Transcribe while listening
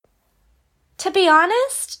To be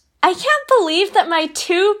honest, I can't believe that my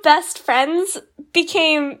two best friends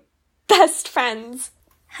became best friends.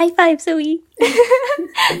 High five, Zoe.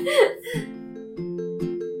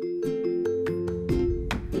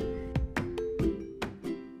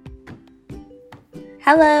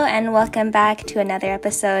 Hello and welcome back to another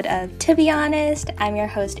episode of To Be Honest. I'm your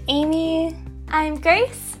host, Amy. I'm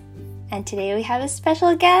Grace. And today we have a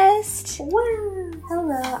special guest. Wow.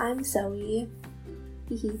 Hello, I'm Zoe.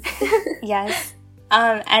 Yes.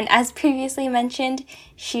 And as previously mentioned,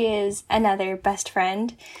 she is another best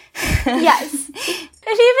friend. Yes. If you've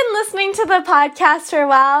been listening to the podcast for a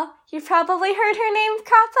while, you've probably heard her name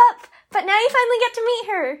crop up, but now you finally get to meet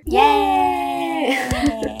her. Yay!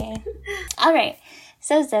 All right.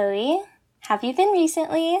 So Zoe, have you been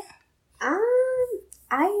recently?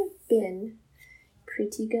 I've been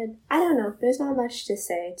pretty good. I don't know. There's not much to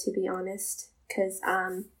say, to be honest, because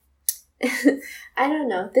I don't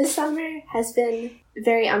know. This summer has been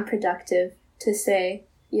very unproductive, to say,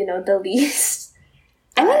 the least.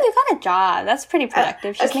 I mean, you got a job. That's pretty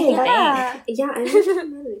productive. She's making bank. Yeah, I'm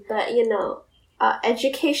making money. But,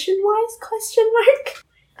 education-wise, question mark?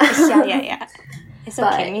 Yeah. It's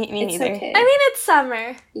okay. Me neither. Okay. I mean, it's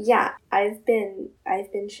summer. Yeah, I've been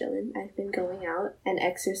chilling. I've been going out and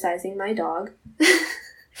exercising my dog.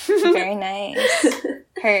 Very nice.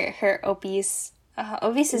 Her obese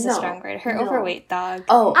is a strong word. Her overweight dog.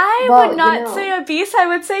 Oh, I would not say obese. I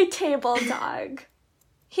would say table dog.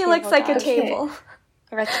 He looks like a table. Okay.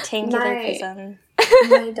 Rectangular prism.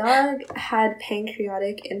 My dog had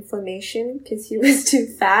pancreatic inflammation because he was too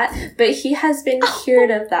fat, but he has been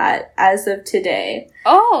cured of that as of today.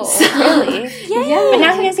 Oh, really? Yeah. But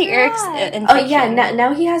now he has the ear infection. Oh, yeah,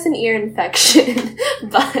 now he has an ear infection.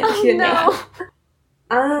 But, No.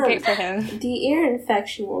 Great for him. The ear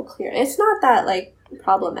infection will clear. It's not that,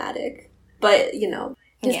 problematic, but,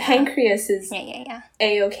 his pancreas is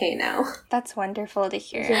A-okay now. That's wonderful to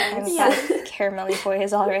hear. Yes. I'm glad Caramelly Boy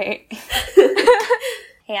is all right.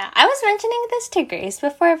 Yeah, I was mentioning this to Grace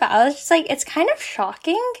before, but I was just like, it's kind of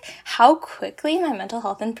shocking how quickly my mental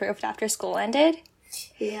health improved after school ended.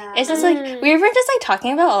 Yeah. It's just we were just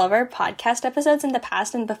talking about all of our podcast episodes in the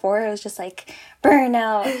past, and before it was just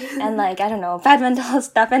burnout and I don't know, bad mental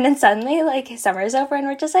stuff, and then suddenly summer's over and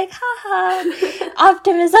we're just haha,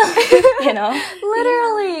 optimism,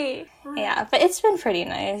 Literally. Yeah, but it's been pretty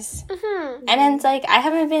nice. Mm-hmm. And then it's I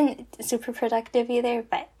haven't been super productive either,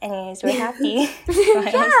 but anyways, we're happy.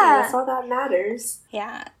 That's all that matters.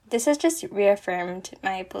 Yeah. This has just reaffirmed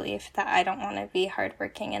my belief that I don't want to be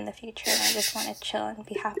hardworking in the future. And I just want to chill and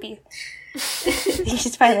be happy.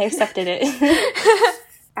 She's finally accepted it.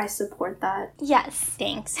 I support that. Yes.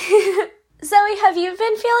 Thanks. Zoe, have you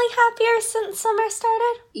been feeling happier since summer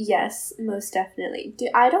started? Yes, most definitely.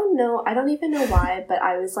 I don't know. I don't even know why, but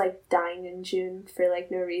I was dying in June for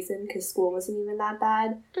no reason because school wasn't even that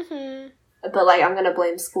bad. Mm-hmm. But I'm gonna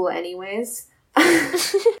blame school anyways.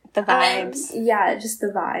 The vibes. Yeah, just the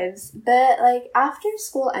vibes. But after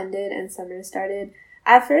school ended and summer started,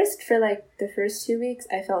 at first for the first 2 weeks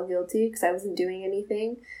I felt guilty because I wasn't doing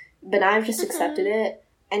anything, but now I've just accepted it.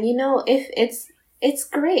 And if it's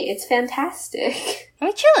great, it's fantastic.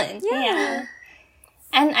 We're chilling. Yeah.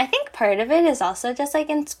 And I think part of it is also just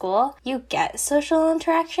in school, you get social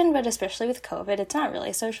interaction, but especially with COVID, it's not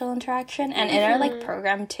really social interaction. And in our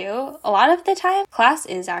program too, a lot of the time, class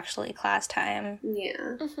is actually class time.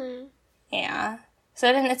 Yeah. Mm-hmm. Yeah.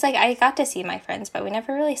 So then it's I got to see my friends, but we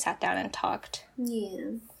never really sat down and talked.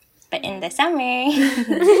 Yeah. But in the summer.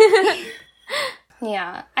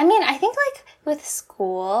 Yeah. I mean, I think with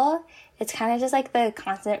school, it's kind of just the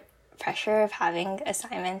constant pressure of having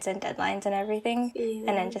assignments and deadlines and everything, and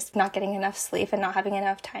then just not getting enough sleep and not having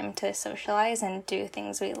enough time to socialize and do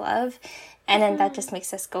things we love, and then that just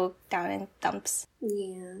makes us go down in dumps.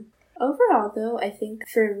 Yeah. Overall, though, I think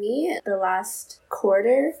for me, the last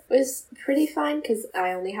quarter was pretty fine because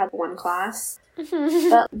I only had one class.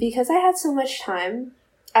 But because I had so much time,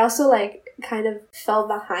 I also kind of fell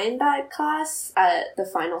behind that class at the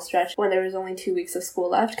final stretch when there was only 2 weeks of school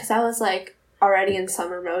left because I was already in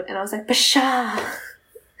summer mode, and I was Basha!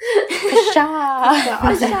 Basha! I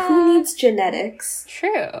was who needs genetics?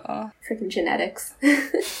 True. Freaking genetics.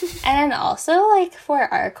 And then also, for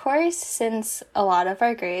our course, since a lot of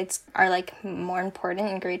our grades are, more important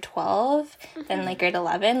in grade 12 than, grade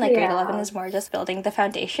 11, grade 11 is more just building the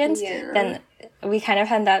foundations, then we kind of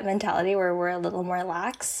had that mentality where we're a little more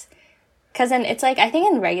lax. Because then it's I think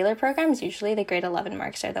in regular programs, usually the grade 11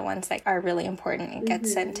 marks are the ones that are really important and get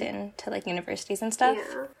sent in to universities and stuff.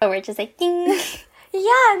 Yeah. But we're just ding.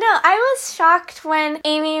 Yeah, no, I was shocked when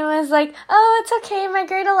Amy was like, oh, it's okay, my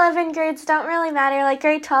grade 11 grades don't really matter, like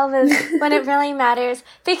grade 12 is when it really matters.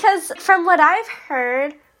 Because from what I've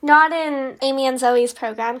heard, not in Amy and Zoe's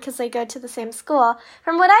program, because they go to the same school,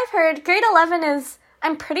 from what I've heard, grade 11 is,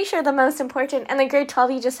 I'm pretty sure, the most important, and then grade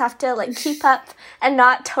 12 you just have to, like, keep up and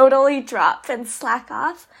not totally drop and slack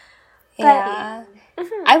off. Yeah.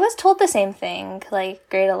 I was told the same thing, like,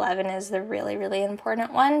 grade 11 is the really, really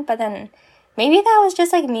important one, but then maybe that was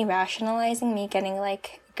just, like, me rationalizing me getting,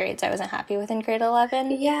 like, grades I wasn't happy with in grade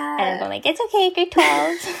 11. Yeah. And I'm going, like, it's okay, grade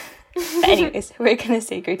 12. But anyways, we're gonna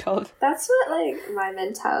say grade 12. That's what, like, my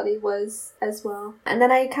mentality was as well. And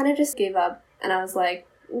then I kind of just gave up, and I was like,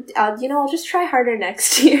 I'll just try harder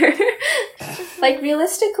next year. Like,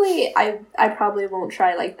 realistically, I probably won't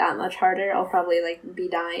try, like, that much harder. I'll probably, like, be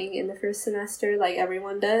dying in the first semester like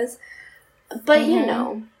everyone does. But, you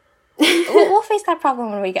know. we'll face that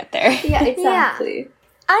problem when we get there. Yeah, exactly. Yeah.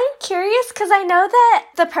 I'm curious because I know that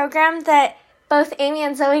the program that both Amy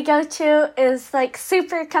and Zoe go to is, like,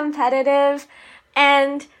 super competitive.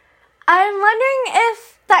 And I'm wondering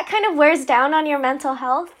if that kind of wears down on your mental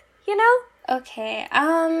health, you know? Okay,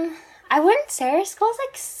 I wouldn't say our school's,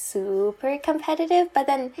 like, super competitive, but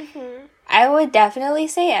then I would definitely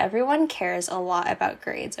say everyone cares a lot about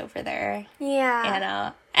grades over there. Yeah. You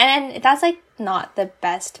know? And that's, like, not the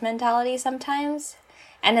best mentality sometimes.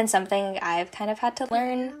 And then something I've kind of had to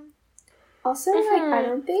learn. Also, like, I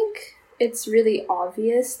don't think it's really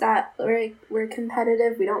obvious that we're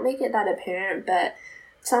competitive. We don't make it that apparent, but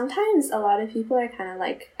sometimes a lot of people are kind of,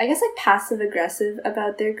 like, I guess, like, passive-aggressive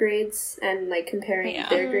about their grades and, like, comparing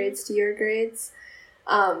their grades to your grades,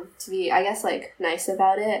 to be, I guess, like, nice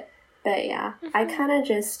about it. But, yeah, I kind of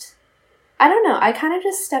just, I don't know, I kind of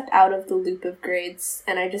just stepped out of the loop of grades,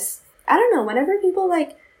 and I don't know, whenever people,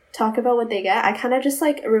 like, talk about what they get, I kind of just,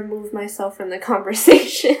 like, remove myself from the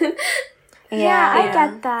conversation. Yeah, I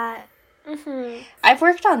get that. I've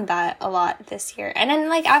worked on that a lot this year. And then,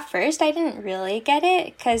 like, at first, I didn't really get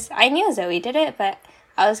it, because I knew Zoe did it, but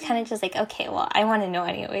I was kind of just like, okay, well, I want to know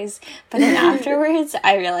anyways. But then afterwards,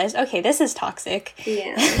 I realized, okay, this is toxic.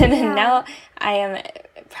 Yeah. And then now I am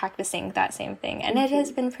practicing that same thing, and it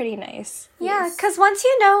has been pretty nice. Yeah, because once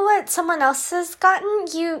you know what someone else has gotten,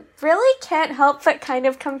 you really can't help but kind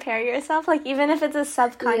of compare yourself, like, even if it's a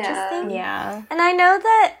subconscious thing. Yeah. And I know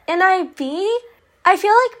that in IB, I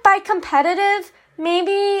feel like by competitive,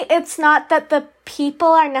 maybe it's not that the people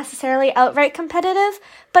are necessarily outright competitive,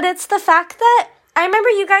 but it's the fact that I remember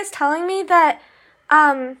you guys telling me that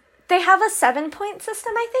they have a 7-point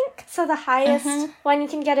system, I think. So the highest one you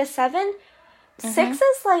can get is 7. 6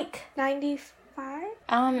 is like 95.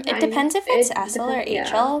 It depends if it's SL or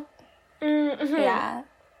HL. Yeah.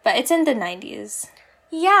 But it's in the 90s.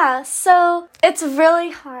 Yeah, so it's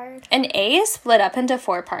really hard. And A is split up into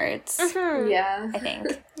 4 parts. Yeah. I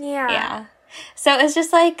think. Yeah. So it's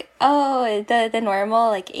just like, oh, the normal,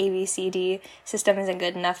 like, ABCD system isn't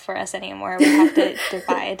good enough for us anymore. We have to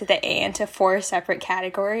divide the A into 4 separate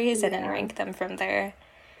categories and then rank them from there.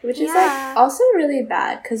 Which is, like, also really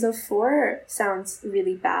bad, because a 4 sounds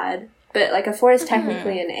really bad, but, like, a 4 is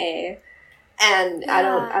technically an A. And I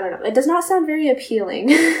don't know. It does not sound very appealing.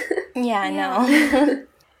 No.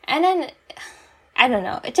 And then, I don't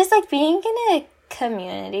know. It's just, like, being in a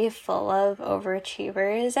community full of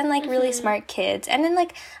overachievers and, like, really smart kids. And then,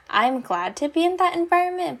 like, I'm glad to be in that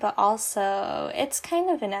environment, but also it's kind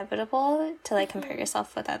of inevitable to, like, compare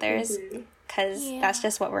yourself with others, because that's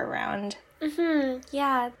just what we're around.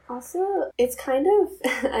 Yeah. Also, it's kind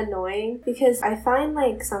of annoying because I find,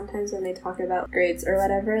 like, sometimes when they talk about grades or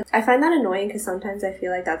whatever, I find that annoying because sometimes I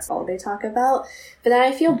feel like that's all they talk about. But then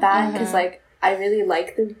I feel bad because, like, I really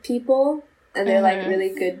like the people and they're, like, really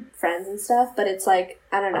good friends and stuff. But it's, like,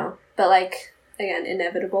 I don't know. But, like, again,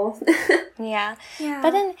 inevitable. Yeah.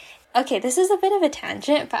 But then, okay, this is a bit of a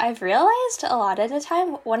tangent, but I've realized a lot of the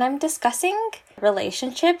time when I'm discussing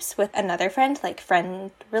relationships with another friend, like friend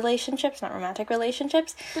relationships, not romantic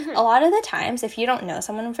relationships, a lot of the times, if you don't know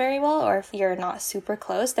someone very well or if you're not super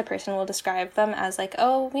close, the person will describe them as like,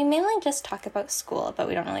 oh, we mainly just talk about school, but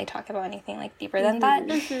we don't really talk about anything like deeper than that.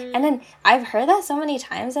 And then I've heard that so many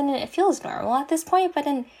times and it feels normal at this point, but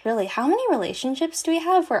then really, how many relationships do we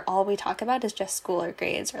have where all we talk about is just school or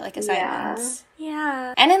grades or like assignments?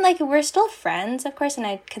 Yeah. And then, like, we're still friends, of course, and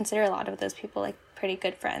I consider a lot of those people, like, pretty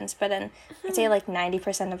good friends. But then I'd say, like,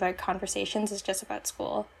 90% of our conversations is just about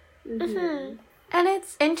school. And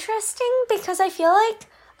it's interesting because I feel like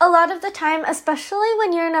a lot of the time, especially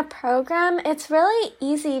when you're in a program, it's really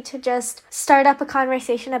easy to just start up a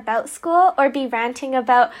conversation about school or be ranting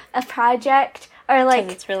about a project or, like,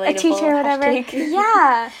 It's a relatable, teacher or whatever. hashtag.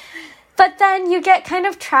 Yeah. But then you get kind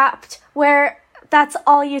of trapped where that's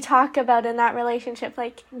all you talk about in that relationship,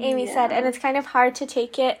 like Amy said, and it's kind of hard to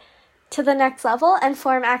take it to the next level and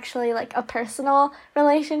form actually like a personal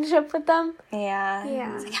relationship with them. Yeah.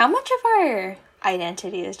 Yeah. Like, how much of our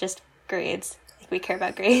identity is just grades? Like, we care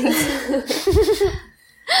about grades.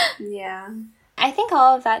 Yeah. I think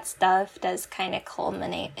all of that stuff does kind of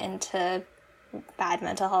culminate into bad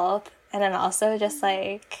mental health. And then also just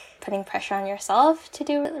like putting pressure on yourself to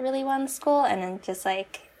do really well in school. And then just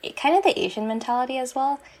like kind of the Asian mentality as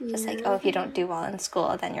well. Just like, oh, if you don't do well in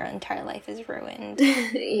school, then your entire life is ruined.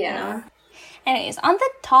 Yeah. You know? Anyways, on the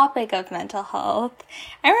topic of mental health,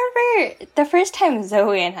 I remember the first time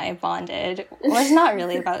Zoe and I bonded was not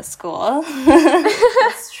really about school.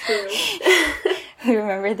 That's true. We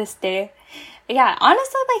remember this day. Yeah,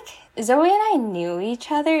 honestly, like, Zoe and I knew each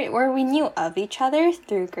other, or we knew of each other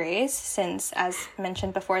through Grace, since, as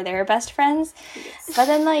mentioned before, they were best friends. Yes. But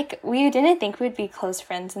then, like, we didn't think we'd be close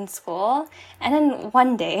friends in school. And then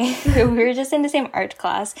one day, we were just in the same art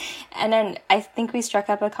class, and then I think we struck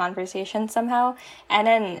up a conversation somehow, and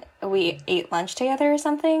then we ate lunch together or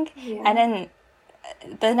something, and then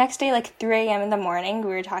the next day, like 3 a.m. in the morning,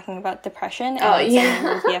 we were talking about depression, and we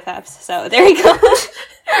were BFFs. So there we go.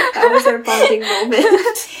 That was our bonding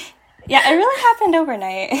moment. Yeah, it really happened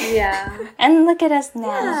overnight. Yeah. And look at us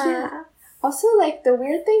now. Yeah. Also, like, the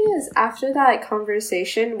weird thing is, after that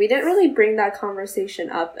conversation, we didn't really bring that conversation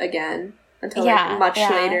up again until, like, much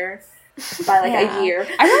later. By, like, a year.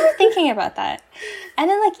 I remember thinking about that. And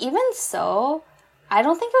then, like, even so, I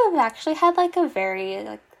don't think we've actually had, like, a very,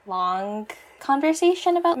 like, long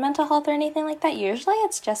conversation about mental health or anything like that. Usually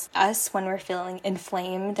it's just us when we're feeling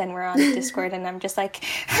inflamed and we're on Discord and I'm just like,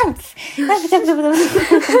 you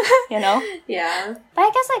know? Yeah. But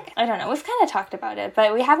I guess, like, I don't know, we've kind of talked about it,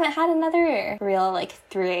 but we haven't had another real, like,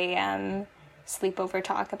 3 a.m. sleepover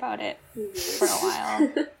talk about it for a while.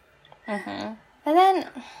 But then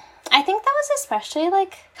I think that was especially,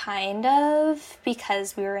 like, kind of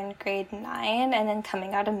because we were in grade 9 and then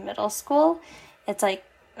coming out of middle school, it's like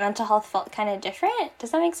mental health felt kind of different.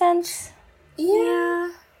 Does that make sense?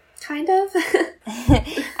 Yeah, kind of.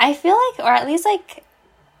 I feel like, or at least, like,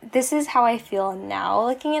 this is how I feel now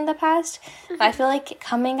looking in the past. But I feel like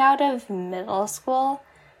coming out of middle school,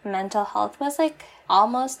 mental health was, like,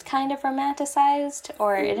 almost kind of romanticized,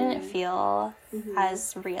 or it didn't feel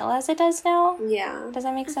as real as it does now. Yeah. Does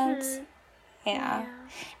that make sense? Yeah.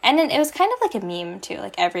 And then it was kind of like a meme too.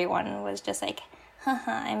 Like, everyone was just like,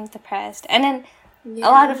 haha, I'm depressed. And then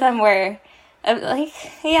a lot of them were a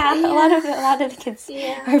lot of the kids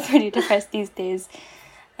are pretty depressed these days.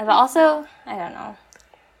 But also, I don't know.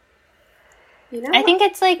 You know, I think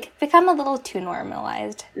it's, like, become a little too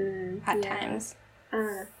normalized at times.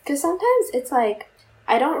 Because sometimes it's like,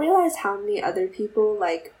 I don't realize how many other people,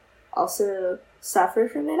 like, also suffer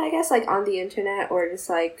from it, I guess, like, on the internet, or just,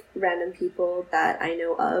 like, random people that I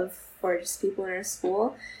know of, or just people in our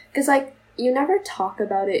school. Because, like, you never talk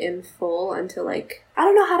about it in full until, like, I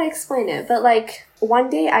don't know how to explain it, but, like, one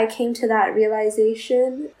day I came to that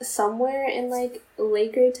realization somewhere in, like,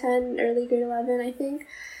 late grade 10, early grade 11, I think.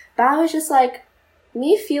 But I was just like,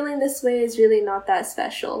 me feeling this way is really not that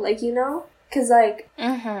special, like, you know? Because, like,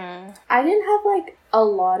 I didn't have, like, a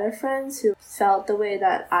lot of friends who felt the way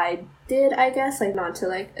that I did, I guess, like, not to,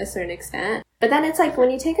 like, a certain extent. But then it's like, when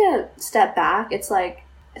you take a step back, it's like,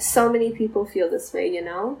 so many people feel this way, you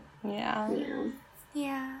know? Yeah.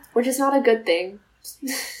 Which is not a good thing.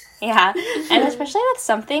 Yeah. And especially with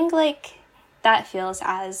something, like, that feels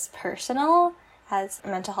as personal as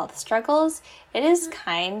mental health struggles, it is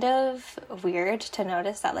kind of weird to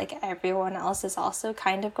notice that, like, everyone else is also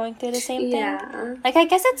kind of going through the same thing. Like, I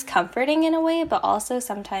guess it's comforting in a way, but also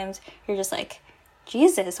sometimes you're just like,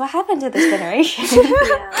 Jesus, what happened to this generation?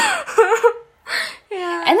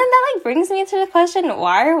 And then that, like, brings me to the question,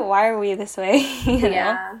 why are we this way? you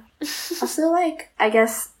know? Also, like, I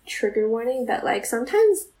guess, trigger warning, but, like,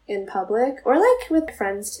 sometimes in public, or, like, with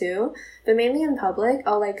friends too, but mainly in public,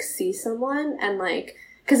 I'll, like, see someone and, like,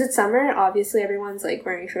 because it's summer, obviously everyone's, like,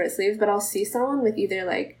 wearing short sleeves, but I'll see someone with either,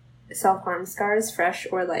 like, self-harm scars, fresh,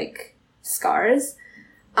 or, like, scars.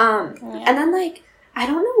 And then, like, I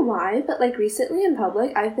don't know why, but, like, recently in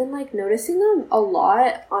public, I've been, like, noticing them a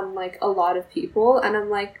lot on, like, a lot of people, and I'm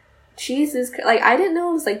like, Jesus, like, I didn't know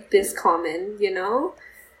it was, like, this common, you know?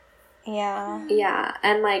 Yeah,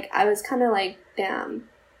 and, like, I was kind of like, damn.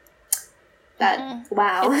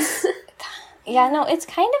 Wow. It's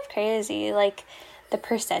kind of crazy, like, the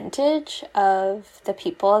percentage of the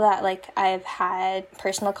people that, like, I've had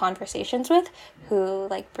personal conversations with who,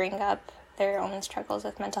 like, bring up their own struggles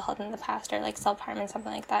with mental health in the past, or, like, self-harm and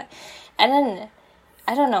something like that. And then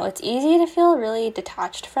I don't know, it's easy to feel really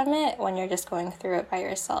detached from it when you're just going through it by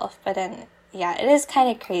yourself. But then, yeah, it is kind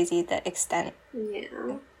of crazy the extent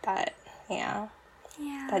that, that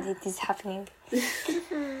it is happening.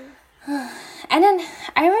 And then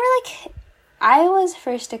I remember, like, I was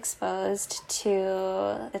first exposed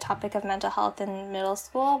to the topic of mental health in middle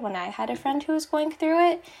school when I had a friend who was going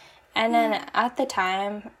through it. And then at the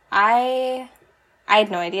time, I had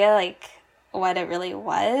no idea, like, what it really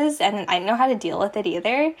was, and I didn't know how to deal with it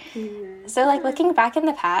either. So, like, looking back in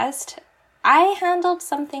the past, I handled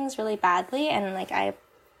some things really badly, and, like, I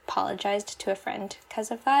apologized to a friend because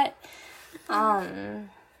of that.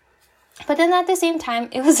 But then at the same time,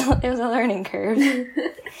 it was a learning curve.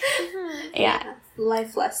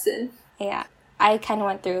 Life lesson. Yeah. I kind of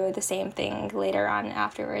went through the same thing later on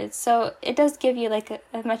afterwards. So it does give you, like, a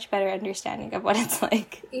much better understanding of what it's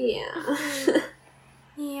like. Yeah.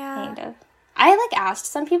 Kind of. I, like, asked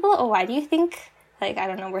some people, oh, why do you think, like, I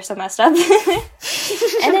don't know, we're so messed up?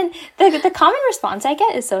 And then the common response I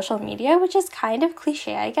get is social media, which is kind of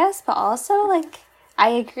cliche, I guess. But also, like, I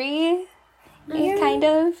agree, kind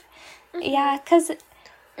of. Yeah, because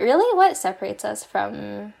really what separates us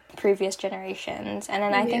from previous generations, and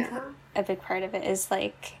then I think a big part of it is,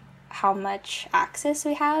 like, how much access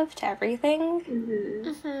we have to everything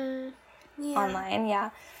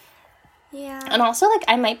online. And also, like,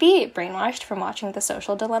 I might be brainwashed from watching The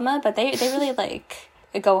Social Dilemma, but they really, like,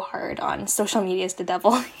 go hard on social media is the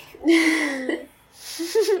devil.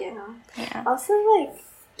 Also, like,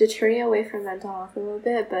 deterring away from mental health a little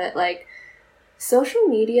bit, but, like, social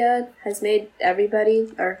media has made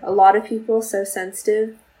everybody, or a lot of people, so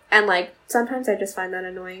sensitive. And, like, sometimes I just find that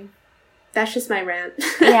annoying. That's just my rant.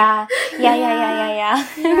 Yeah.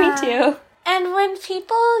 Me too. And when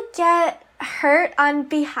people get hurt on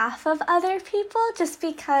behalf of other people, just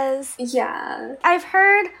because... Yeah. I've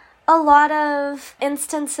heard a lot of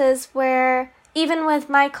instances where, even with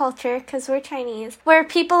my culture, because we're Chinese, where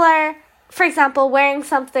people are, for example, wearing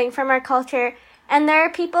something from our culture, and there are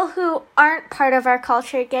people who aren't part of our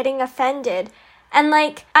culture getting offended. And,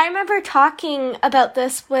 like, I remember talking about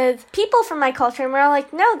this with people from my culture, and we're all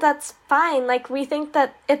like, no, that's fine. Like, we think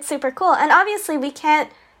that it's super cool. And obviously we can't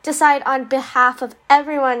decide on behalf of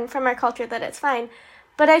everyone from our culture that it's fine.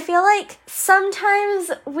 But I feel like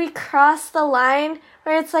sometimes we cross the line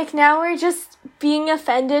where it's like now we're just being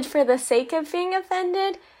offended for the sake of being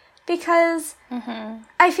offended. Because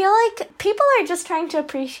I feel like people are just trying to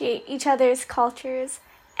appreciate each other's cultures.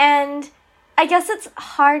 And I guess it's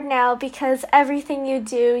hard now because everything you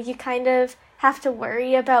do, you kind of have to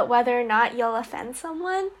worry about whether or not you'll offend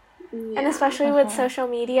someone. Yeah. And especially with social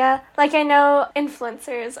media. Like, I know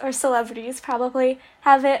influencers or celebrities probably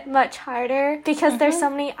have it much harder because there's so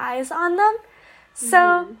many eyes on them.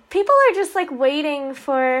 So people are just, like, waiting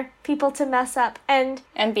for people to mess up and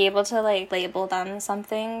be able to, like, label them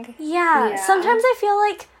something. Yeah. Sometimes I feel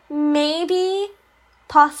like maybe,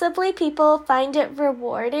 possibly, people find it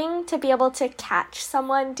rewarding to be able to catch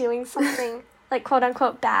someone doing something, like,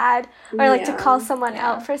 quote-unquote bad, or, like, to call someone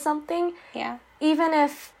out for something. Yeah. Even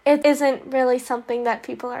if it isn't really something that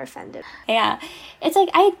people are offended. Yeah. It's, like,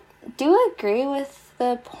 I do agree with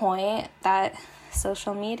the point that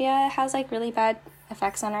social media has, like, really bad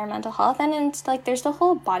effects on our mental health, and it's, like, there's the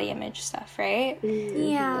whole body image stuff, right?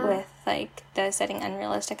 Yeah. With, like, the setting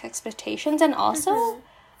unrealistic expectations, and also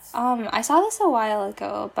I saw this a while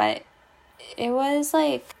ago, but it was,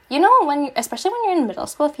 like, you know, when you, especially when you're in middle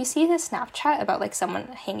school, if you see this Snapchat about, like, someone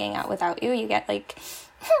hanging out without you, you get, like,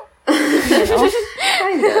 you know?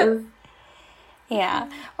 Kind of. Yeah.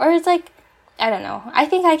 Or it's, like, I don't know. I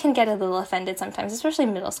think I can get a little offended sometimes, especially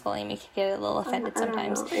middle school. Amy can get a little offended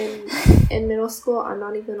sometimes. In middle school, I'm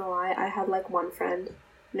not even gonna lie, I had, like, one friend.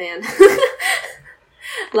 Man.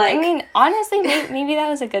 Like, I mean, honestly, maybe that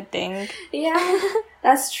was a good thing. Yeah,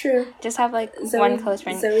 that's true. Just have, like, one close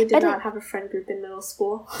friend. Zoe did not have a friend group in middle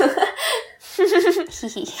school. But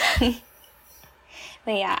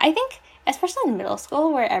yeah, I think, especially in middle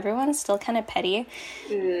school, where everyone's still kind of petty,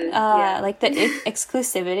 like, the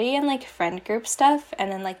exclusivity and, like, friend group stuff,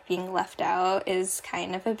 and then, like, being left out is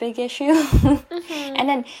kind of a big issue. And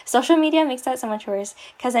then social media makes that so much worse,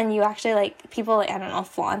 because then you actually, like, people, I don't know,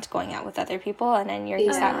 flaunt going out with other people, and then you're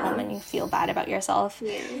just at home and you feel bad about yourself.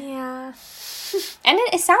 Yeah. And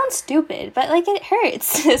it sounds stupid, but, like, it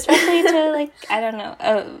hurts, especially to, like, I don't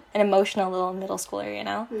know, an emotional little middle schooler, you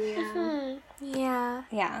know? Yeah.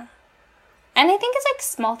 Yeah. And I think it's, like,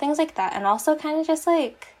 small things like that, and also kind of just,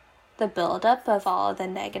 like, the buildup of all the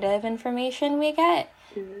negative information we get,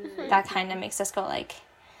 that kind of makes us go, like,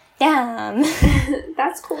 damn.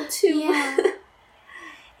 That's cool, too. Yeah.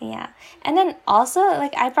 Yeah. And then also,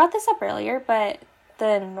 like, I brought this up earlier, but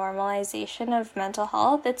the normalization of mental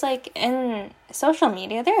health. It's like in social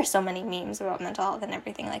media, there are so many memes about mental health and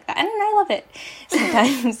everything like that. And I love it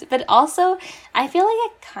sometimes. But also, I feel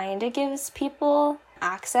like it kind of gives people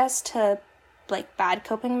access to like bad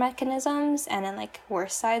coping mechanisms and then like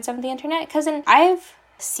worse sides of the internet. Because I've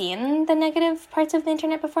seen the negative parts of the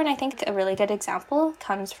internet before, and I think a really good example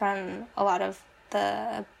comes from a lot of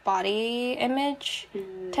the body image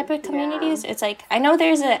type of communities. It's like, I know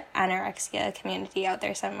there's an anorexia community out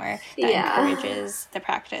there somewhere that encourages the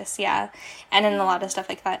practice, and then a lot of stuff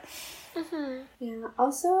like that. Yeah,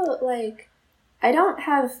 also, like, I don't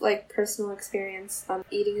have, like, personal experience on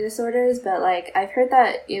eating disorders, but, like, I've heard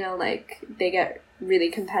that, you know, like, they get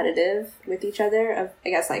really competitive with each other of, I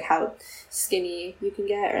guess, like, how skinny you can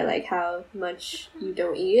get or, like, how much you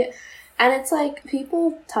don't eat. And it's like,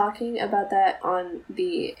 people talking about that on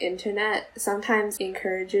the internet sometimes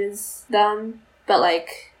encourages them, but,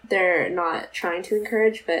 like, they're not trying to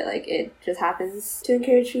encourage, but, like, it just happens to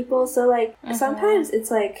encourage people. So, like, sometimes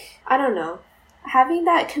it's like, I don't know, having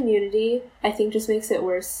that community, I think, just makes it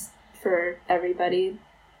worse for everybody,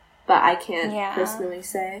 but I can't personally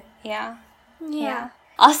say. Yeah.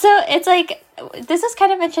 Also, it's like, this is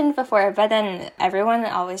kind of mentioned before, but then everyone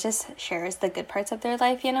always just shares the good parts of their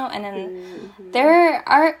life, you know? And then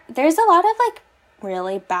there's a lot of, like,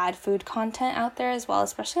 really bad food content out there as well,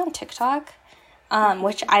 especially on TikTok,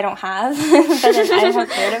 which I don't have, but then I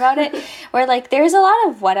have heard about it, where, like, there's a lot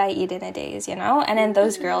of what I eat in a day, you know? And then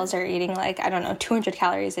those girls are eating, like, I don't know, 200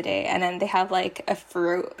 calories a day, and then they have, like, a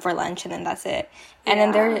fruit for lunch, and then that's it. And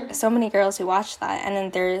then there are so many girls who watch that, and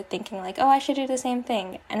then they're thinking, like, oh, I should do the same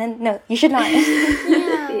thing. And then, no, you should not.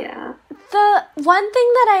 Yeah. The one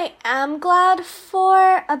thing that I am glad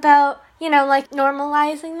for about, you know, like,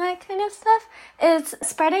 normalizing that kind of stuff is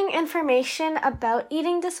spreading information about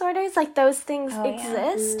eating disorders, like, those things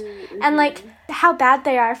exist, and, like, how bad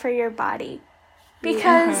they are for your body.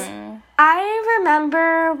 Because I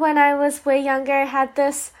remember when I was way younger, I had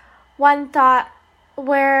this one thought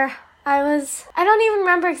where I don't even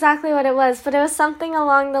remember exactly what it was, but it was something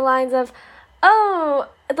along the lines of, oh,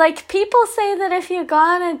 like, people say that if you go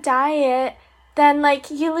on a diet, then, like,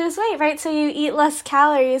 you lose weight, right? So you eat less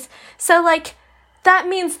calories. So, like, that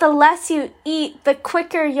means the less you eat, the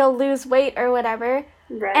quicker you'll lose weight or whatever.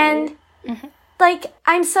 Right. And, like,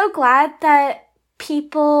 I'm so glad that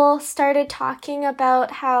people started talking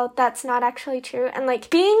about how that's not actually true, and,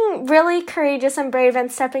 like, being really courageous and brave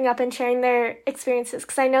and stepping up and sharing their experiences,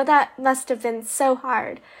 because I know that must have been so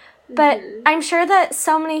hard. But I'm sure that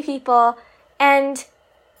so many people, and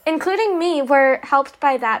including me, were helped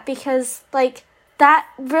by that, because, like, that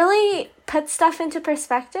really puts stuff into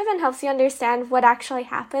perspective and helps you understand what actually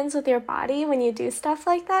happens with your body when you do stuff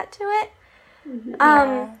like that to it.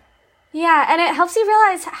 Yeah, and it helps you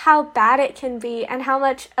realize how bad it can be and how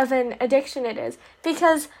much of an addiction it is.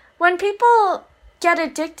 Because when people get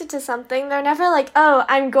addicted to something, they're never like, oh,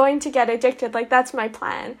 I'm going to get addicted, like, that's my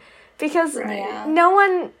plan. Because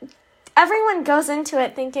everyone goes into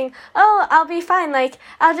it thinking, oh, I'll be fine, like,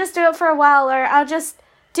 I'll just do it for a while, or I'll just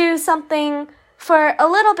do something for a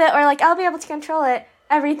little bit, or, like, I'll be able to control it.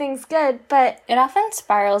 Everything's good, but it often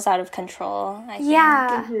spirals out of control, I think.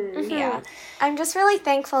 Yeah. I'm just really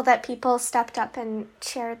thankful that people stepped up and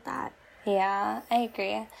shared that. Yeah, I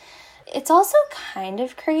agree. It's also kind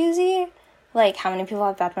of crazy, like, how many people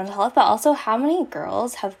have bad mental health, but also how many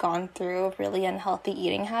girls have gone through really unhealthy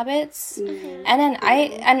eating habits. And then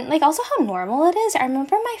and, like, also how normal it is. I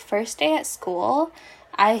remember my first day at school,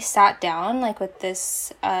 I sat down, like, with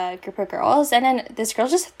this group of girls, and then this girl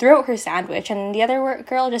just threw out her sandwich, and the other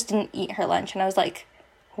girl just didn't eat her lunch, and I was like,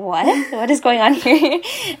 what? What is going on here?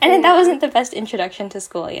 And then that wasn't the best introduction to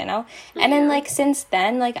school, you know? And then, like, since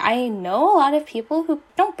then, like, I know a lot of people who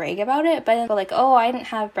don't brag about it, but they're like, oh, I didn't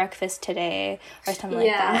have breakfast today, or something like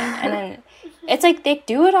that. And then it's like they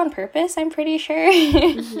do it on purpose, I'm pretty sure.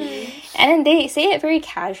 And then they say it very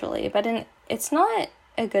casually, but it's not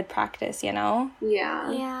a good practice, you know?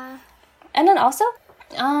 Yeah. And then also,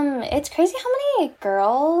 it's crazy how many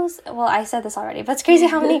girls, well, I said this already, but it's crazy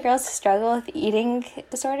how many girls struggle with eating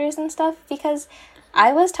disorders and stuff, because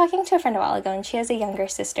I was talking to a friend a while ago, and she has a younger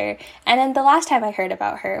sister, and then the last time I heard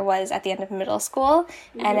about her was at the end of middle school,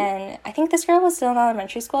 and then I think this girl was still in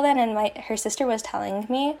elementary school then, and her sister was telling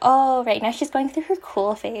me, oh, right now she's going through her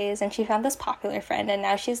cool phase, and she found this popular friend, and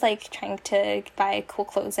now she's, like, trying to buy cool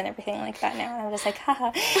clothes and everything like that now, and I'm just like,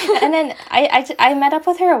 haha. And then I met up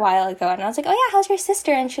with her a while ago, and I was like, oh yeah, how's your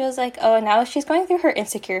sister? And she was like, oh, now she's going through her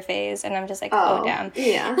insecure phase, and I'm just like, oh damn.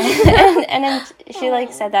 Yeah. And then she,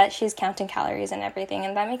 like, said that she's counting calories and everything,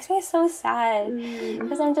 and that makes me so sad,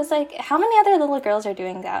 because I'm just like, how many other little girls are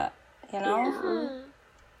doing that, you know?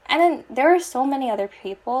 And then there are so many other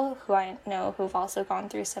people who I know who've also gone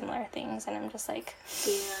through similar things, and I'm just like,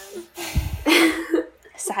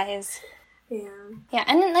 sighs. Yeah,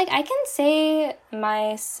 and then, like, I can say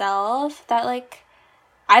myself that, like,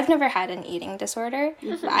 I've never had an eating disorder,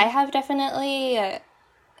 but I have definitely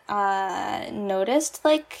noticed,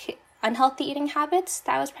 like, unhealthy eating habits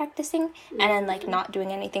that I was practicing, and then, like, not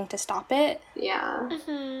doing anything to stop it. Yeah.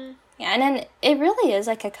 Yeah, and then it really is,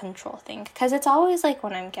 like, a control thing, because it's always, like,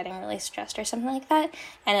 when I'm getting really stressed or something like that,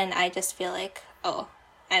 and then I just feel like, oh,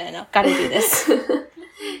 I don't know, gotta do this.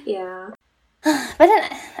 Yeah. But then,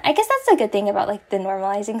 I guess that's a good thing about, like, the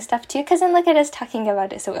normalizing stuff, too, because then look at us talking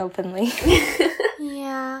about it so openly.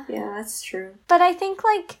 Yeah. Yeah, that's true. But I think,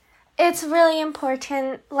 like, it's really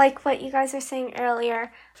important, like what you guys were saying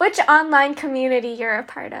earlier, which online community you're a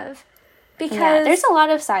part of. Because yeah, there's a lot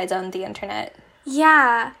of sides on the internet.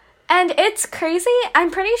 Yeah. And it's crazy.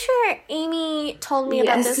 I'm pretty sure Amy told me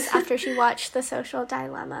about this after she watched The Social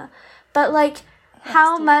Dilemma. But, like,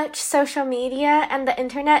 how much social media and the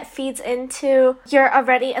internet feeds into your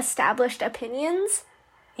already established opinions.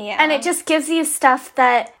 Yeah. And it just gives you stuff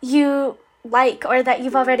that you like or that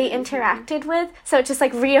you've already interacted with. So it just,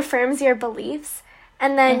 like, reaffirms your beliefs.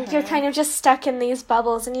 And then you're kind of just stuck in these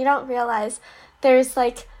bubbles and you don't realize there's,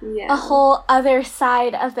 like, a whole other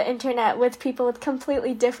side of the internet with people with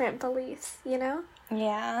completely different beliefs, you know?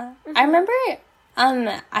 Yeah. I remember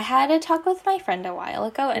I had a talk with my friend a while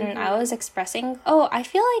ago, and I was expressing, I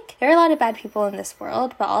feel like there are a lot of bad people in this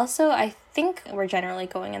world, but also I think we're generally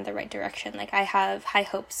going in the right direction. Like, I have high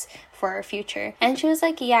hopes for our future. And she was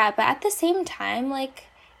like, yeah, but at the same time, like,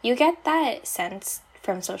 you get that sense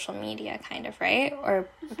from social media, kind of, right? Or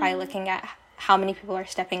by looking at how many people are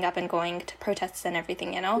stepping up and going to protests and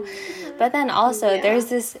everything, you know? But then also there's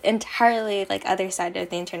this entirely, like, other side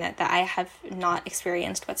of the internet that I have not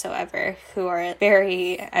experienced whatsoever, who are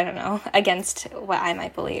very, I don't know, against what I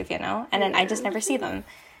might believe, you know? And then I just never see them.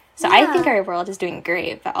 So I think our world is doing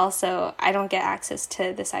great, but also I don't get access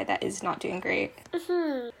to the side that is not doing great.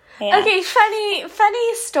 Yeah. Okay,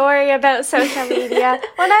 funny story about social media.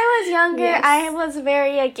 When I was younger, I was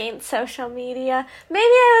very against social media. Maybe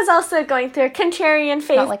I was also going through a contrarian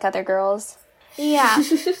phase. Not like other girls. Yeah.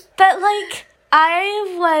 But, like,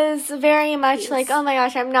 I was very much like, oh my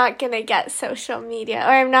gosh, I'm not going to get social media,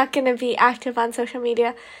 or I'm not going to be active on social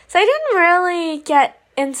media. So I didn't really get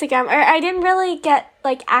Instagram, or I didn't really get,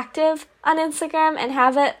 like, active on Instagram and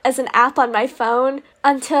have it as an app on my phone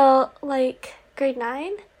until, like, grade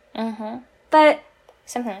 9. But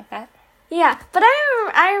something like that. Yeah, but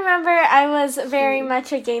I remember I was very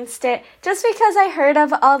much against it just because I heard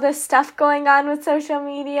of all this stuff going on with social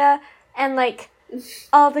media and, like,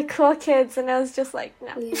 all the cool kids, and I was just like,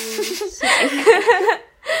 no.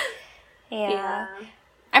 Yeah.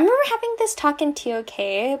 I remember having this talk in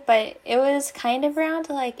TOK, but it was kind of around,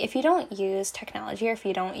 like, if you don't use technology or if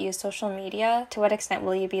you don't use social media, to what extent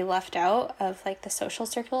will you be left out of, like, the social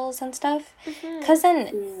circles and stuff? Because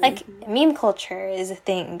then, like, meme culture is a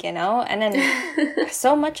thing, you know? And then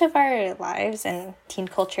so much of our lives and teen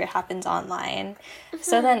culture happens online.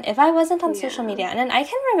 So then if I wasn't on social media, and then I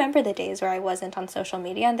can remember the days where I wasn't on social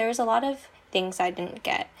media, and there was a lot of things I didn't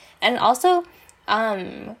get. And also,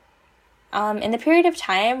 in the period of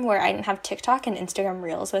time where I didn't have TikTok and Instagram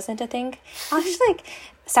Reels wasn't a thing, I was just like,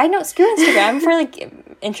 side note, screw Instagram for, like,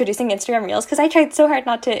 introducing Instagram Reels, because I tried so hard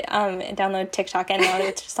not to download TikTok, and now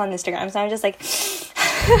it's just on Instagram, so I'm just like,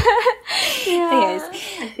 anyways.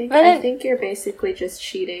 I think you're basically just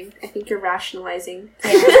cheating. I think you're rationalizing.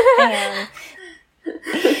 Yeah, I am.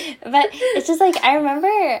 But it's just, like, I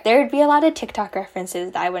remember there would be a lot of TikTok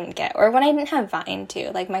references that I wouldn't get, or when I didn't have Vine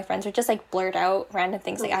too, like, my friends would just, like, blurt out random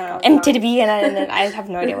things, like, I don't know, MTV, and then I have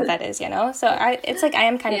no idea what that is, you know? So it's like I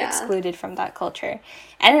am kind of excluded from that culture,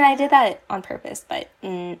 and then I did that on purpose, but I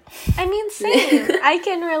mean, same. I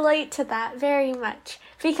can relate to that very much.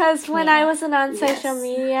 Because when I wasn't on social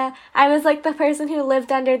media, I was, like, the person who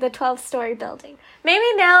lived under the 12-story building. Maybe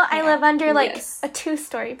now I live under, like, a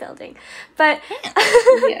 2-story building. But,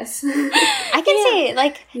 I can say,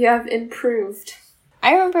 like... You have improved.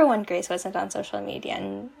 I remember when Grace wasn't on social media,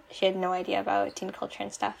 and she had no idea about teen culture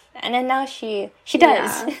and stuff. And then now she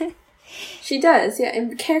does. Yeah. She does,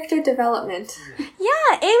 in character development.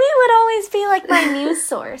 Yeah, Amy would always be, like, my news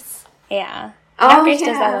source. Yeah. Now Grace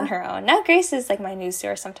does that on her own. Now Grace is, like, my news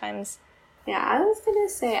source sometimes. Yeah, I was gonna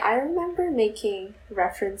say, I remember making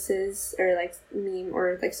references, or, like, meme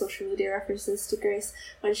or, like, social media references to Grace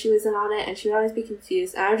when she wasn't on it, and she would always be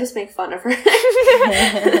confused, and I would just make fun of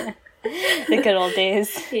her. The good old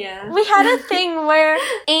days. Yeah. We had a thing where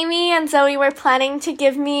Amy and Zoe were planning to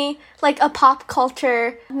give me like a pop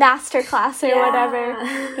culture masterclass or whatever.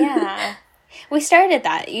 Yeah. We started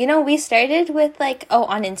that. We started with like,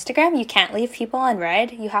 on Instagram, you can't leave people on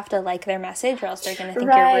read. You have to like their message or else they're going to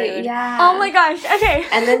think you're rude. Yeah. Oh my gosh, okay.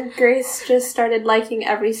 And then Grace just started liking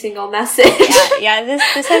every single message. Yeah,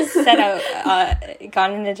 this has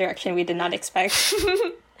gone in a direction we did not expect.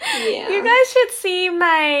 Yeah. You guys should see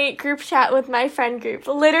my group chat with my friend group.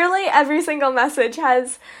 Literally every single message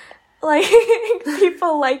has like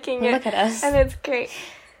people liking it. Look at us. And it's great.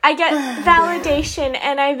 I get validation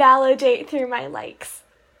and I validate through my likes.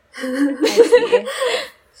 I see.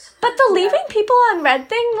 But the leaving people on red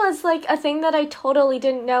thing was like a thing that I totally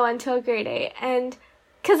didn't know until grade 8. And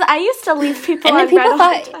because I used to leave people on red all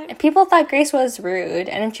the time. People thought Grace was rude,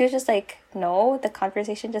 and then she was just like, no, the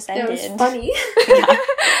conversation just ended. It was funny.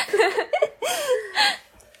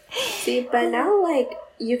 See, but now, like,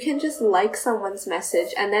 you can just like someone's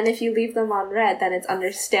message, and then if you leave them on red, then it's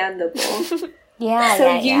understandable. Yeah,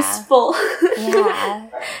 so useful. Yeah.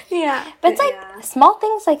 Yeah. But it's like small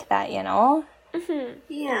things like that, Mm-hmm.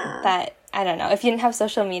 Yeah. that, I don't know, if you didn't have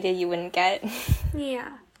social media, you wouldn't get.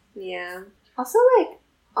 Yeah. Yeah. Also, like,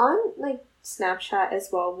 on, like, Snapchat as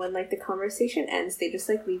well, when, like, the conversation ends, they just,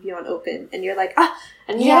 like, leave you on open, and you're like,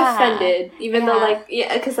 and you get offended, even though, like,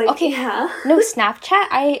 because, like, No, Snapchat,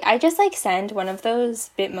 I just, like, send one of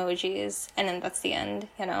those Bitmojis, and then that's the end,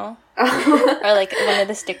 Or, like, one of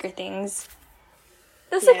the sticker things.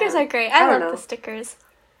 The stickers are great. I love the stickers.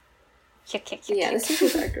 Yeah, the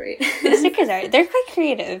stickers are great. The stickers they're quite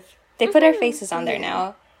creative. They put our faces on there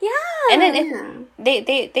now. Yeah. And then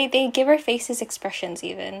they give our faces expressions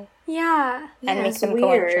even. Yeah. And make them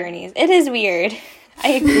go on journeys. It is weird. I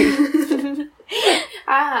agree.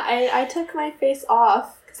 I took my face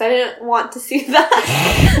off because I didn't want to see that.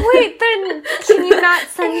 Wait, then can you not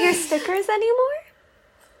send your stickers anymore?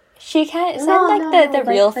 She can't send the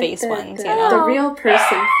real face ones, The real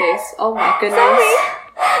person face. Oh my goodness.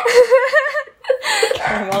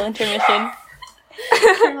 Caramel intermission.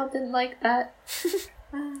 Caramel didn't like that.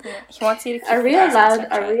 He wants you to keep Are we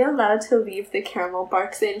allowed to leave the caramel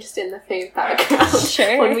barks in just in the fake background?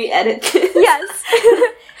 Sure. When we edit this? Yes.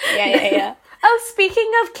 Yeah. Oh,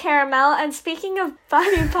 speaking of caramel and speaking of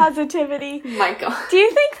body positivity. My God. Do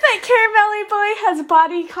you think that Caramelly Boy has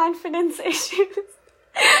body confidence issues?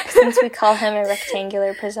 Since we call him a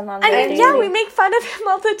rectangular prism on the daily. Yeah, we make fun of him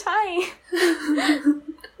all the time.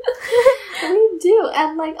 We do,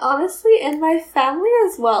 and like honestly, in my family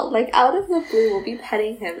as well, like out of the blue, we'll be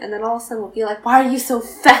petting him, and then all of a sudden we'll be like, "Why are you so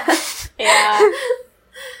fat?" Yeah.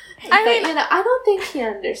 I mean, I don't think he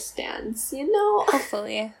understands.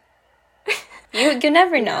 Hopefully. You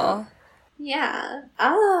never know. Yeah.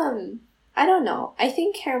 I don't know. I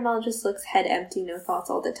think Caramel just looks head empty, no thoughts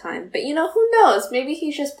all the time. But who knows? Maybe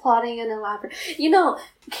he's just plotting an elaborate...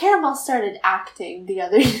 Caramel started acting the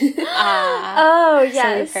other day. Oh,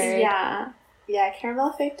 yes. So Yeah,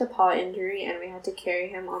 Caramel faked a paw injury and we had to carry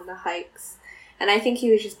him on the hikes. And I think he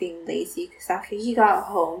was just being lazy because after he got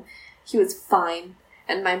home, he was fine.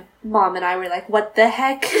 And my mom and I were like, what the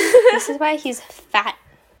heck? This is why he's fat.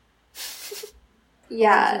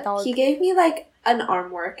 Yeah, he gave me like an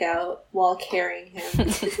arm workout while carrying him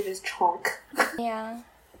because of his trunk. Yeah.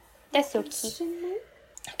 That's so cute.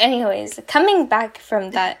 Anyways, coming back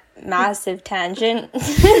from that massive tangent,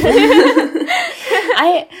 let's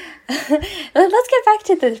get back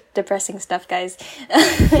to the depressing stuff, guys.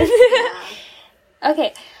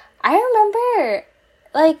 Okay, I remember,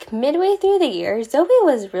 like, midway through the year, Zoe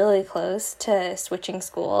was really close to switching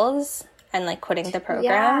schools and, like, quitting the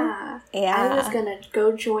program. Yeah. I was gonna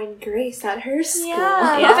go join Grace at her school.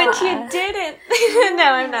 Yeah. But you didn't.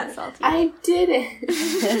 No, I'm not salty. I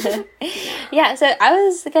didn't. Yeah, so I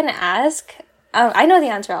was gonna ask, I know the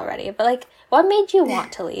answer already, but, like, what made you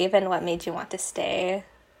want to leave and what made you want to stay?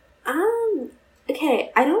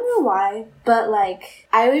 Okay, I don't know why, but, like,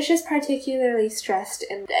 I was just particularly stressed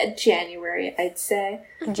in January, I'd say.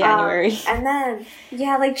 January. And then,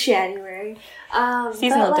 yeah, like, January.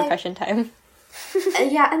 Seasonal depression time.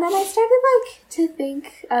 Yeah, and then I started, like, to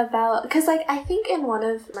think about... Because, like, I think in one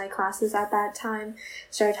of my classes at that time,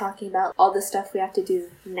 started talking about all the stuff we have to do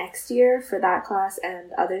next year for that class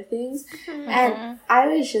and other things. Mm-hmm. And I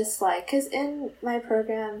was just, like... Because in my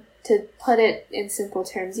program, to put it in simple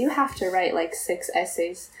terms, you have to write, like, 6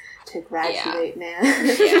 essays to graduate, man.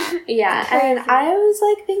 Yeah, and I was,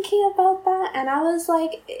 like, thinking about that, and I was,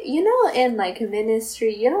 like, in, like,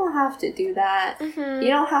 ministry, you don't have to do that. Mm-hmm. You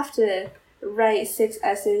don't have to... write 6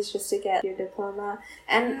 essays just to get your diploma.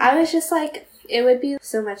 And I was just like, it would be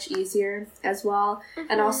so much easier as well.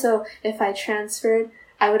 And also, if I transferred,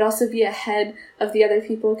 I would also be ahead of the other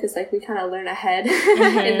people because, like, we kind of learn ahead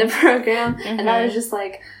in the program. And I was just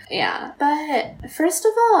like, yeah. But first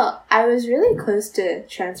of all, I was really close to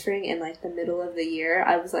transferring in, like, the middle of the year.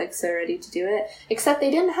 I was, like, so ready to do it. Except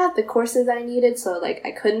they didn't have the courses I needed, so, like,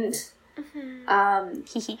 I couldn't.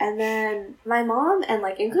 And then my mom and,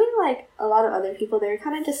 like, including, like, a lot of other people, they were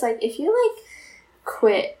kind of just like, if you, like,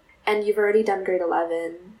 quit and you've already done grade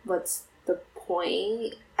 11, what's the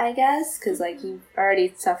point, I guess? Because, like, you've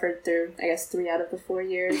already suffered through, I guess, 3 out of the 4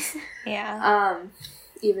 years.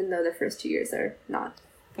 Even though the first 2 years are not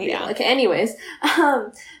real. Okay, anyways.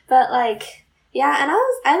 But, like, yeah, and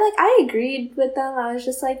I agreed with them. I was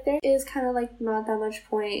just like, there is kind of, like, not that much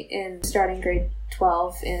point in starting grade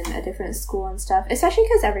 12 in a different school and stuff, especially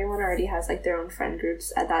because everyone already has, like, their own friend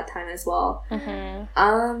groups at that time as well.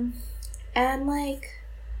 And, like,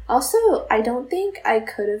 also, I don't think I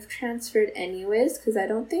could have transferred anyways, because I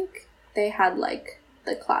don't think they had, like,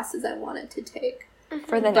 the classes I wanted to take.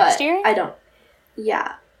 For the next year? I don't.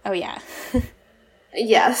 Yeah. Oh, yeah.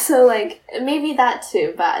 Yeah, so, like, maybe that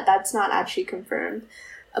too, but that's not actually confirmed.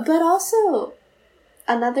 But also,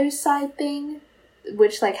 another side thing,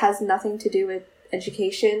 which, like, has nothing to do with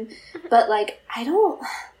education, but, like, I don't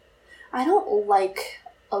like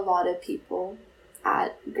a lot of people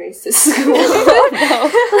at Grace's school. Like,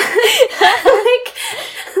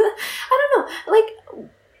 I don't know, like,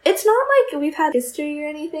 it's not like we've had history or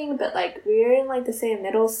anything, but, like, we're in, like, the same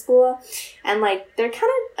middle school, and, like, they're kind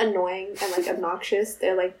of annoying and, like, obnoxious.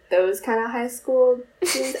 They're, like, those kind of high school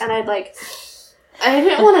students, and I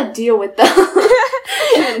didn't want to deal with them,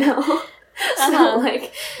 you know? So,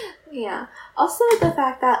 like, yeah. Also, the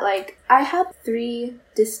fact that, like, I had 3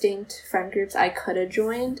 distinct friend groups I could have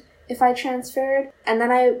joined if I transferred, and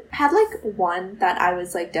then I had, like, one that I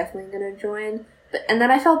was, like, definitely gonna join. And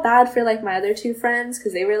then I felt bad for, like, my other 2 friends,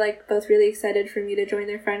 because they were, like, both really excited for me to join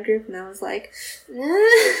their friend group, and I was like, how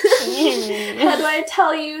do I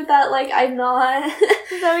tell you that, like, I'm not?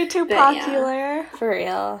 Zoe too popular. Yeah. For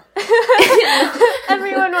real.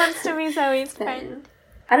 Everyone wants to be Zoe's friend.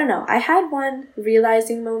 I don't know. I had one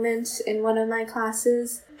realizing moment in one of my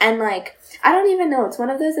classes, and, like, I don't even know. It's one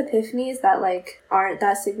of those epiphanies that, like, aren't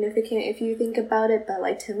that significant if you think about it, but,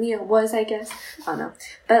 like, to me it was, I guess. I don't know.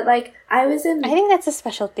 But, like, I think that's a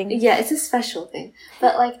special thing. Yeah, it's a special thing.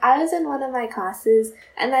 But, like, I was in one of my classes,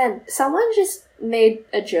 and then someone just made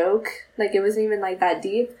a joke. Like, it wasn't even, like, that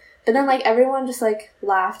deep. But then, like, everyone just, like,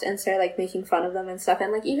 laughed and started, like, making fun of them and stuff.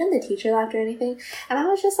 And, like, even the teacher laughed or anything. And I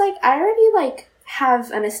was just like, I already, like,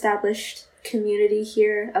 have an established community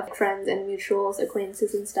here of friends and mutuals,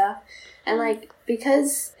 acquaintances and stuff. And, like,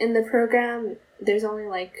 because in the program there's only,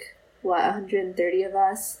 like, 130 of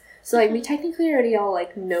us, so, like, we technically already all,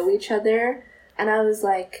 like, know each other. And I was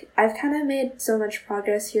like, I've kind of made so much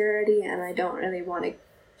progress here already, and I don't really want to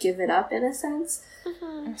give it up in a sense.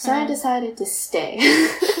 So I decided to stay.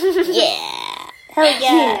 Yeah. Hell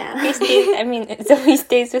yeah. Zoe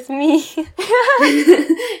stays with me.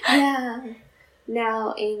 Yeah.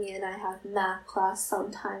 Now, Amy and I have math class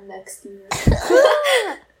sometime next year.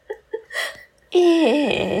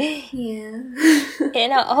 Yeah. You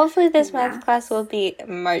know, hopefully this math class will be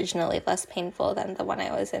marginally less painful than the one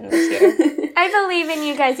I was in this year. I believe in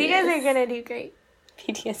you guys. You guys are gonna do great.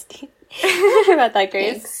 PTSD. About that,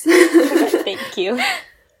 Grace. Thank you.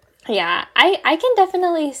 Yeah, I can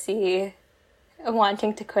definitely see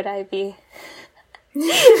wanting to quit IB.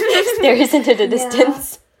 There isn't it a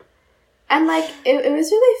distance. And, like, it was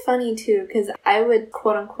really funny, too, because I would,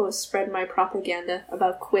 quote-unquote, spread my propaganda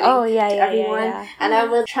about quitting to everyone. Yeah. And I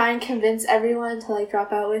would try and convince everyone to, like,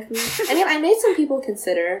 drop out with me. And, yeah, I made some people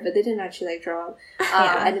consider, but they didn't actually, like, drop.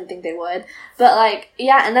 I didn't think they would. But, like,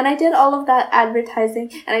 yeah, and then I did all of that advertising,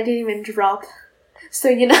 and I didn't even drop. So,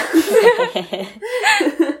 you know.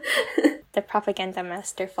 The propaganda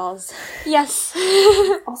master falls. Yes.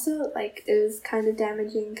 Also, like, it was kind of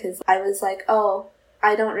damaging, because I was like, oh,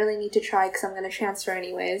 I don't really need to try because I'm going to transfer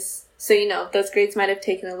anyways. So, you know, those grades might have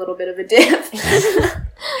taken a little bit of a dip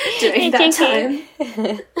during that time.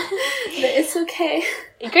 But it's okay.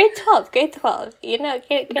 Grade 12. You know,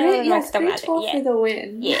 grade 12 for the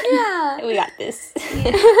win. Yeah. We got this.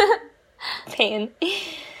 Pain.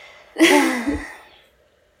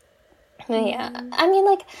 Yeah. I mean,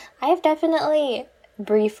 like, I've definitely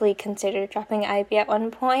briefly considered dropping IB at one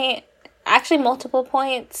point. Actually, multiple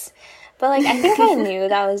points. But, like, I think I knew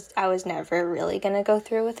that I was never really going to go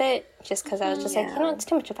through with it. Just because I was just like, you know, it's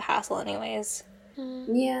too much of a hassle anyways.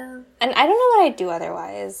 Yeah. And I don't know what I'd do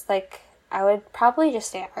otherwise. Like, I would probably just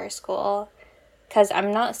stay at our school. Because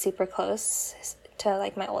I'm not super close to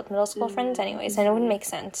like my old middle school friends anyways, and it wouldn't make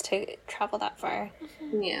sense to travel that far.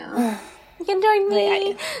 Yeah. You can join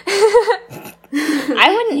me.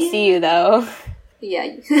 I wouldn't see you though.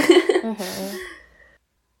 Yeah.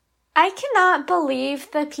 I cannot believe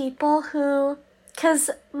the people who, because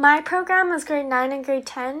my program was grade 9 and grade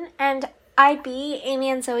 10, and IB, Amy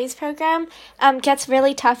and Zoe's program, gets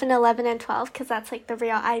really tough in 11 and 12, because that's like the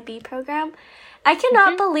real IB program. I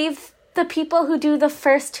cannot believe the people who do the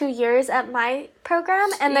first 2 years at my program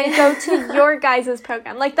and then go to your guys'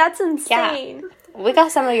 program. Like, that's insane. Yeah. We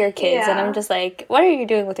got some of your kids, and I'm just like, what are you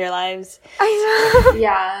doing with your lives? I know.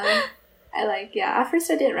 Yeah. At first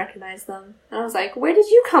I didn't recognize them. And I was like, where did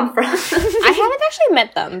you come from? I haven't actually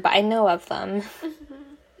met them, but I know of them.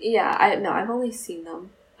 Yeah, I've only seen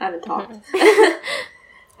them. I haven't talked.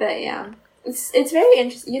 But yeah. It's very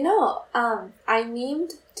interesting. You know, I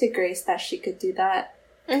memed to Grace that she could do that.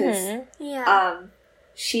 Because,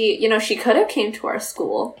 she could have came to our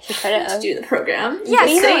school. She could have. To do the program. Yeah,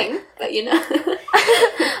 sing, but you know.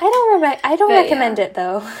 I don't recommend it,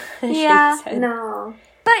 though. Yeah. No.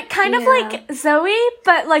 But kind of like Zoe,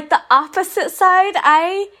 but like the opposite side,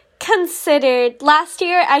 last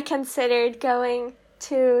year I considered going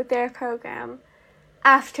to their program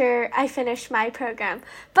after I finished my program.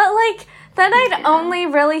 But like, then I'd only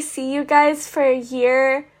really see you guys for a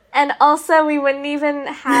year, and also we wouldn't even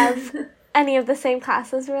have any of the same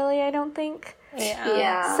classes really, I don't think.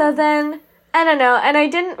 Yeah. So then, I don't know, and I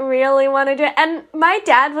didn't really want to do it. And my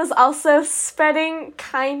dad was also spreading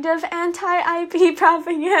kind of anti-IB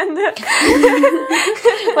propaganda.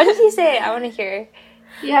 What did he say? I want to hear.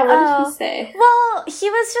 Yeah, what did he say? Well, he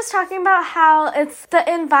was just talking about how the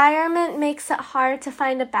environment makes it hard to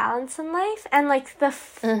find a balance in life, and like the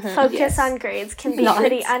focus on grades can be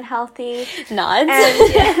pretty unhealthy. Nods.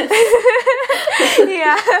 And,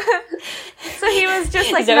 yeah. So he was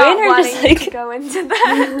just like Zoe not wanting just, like... to go into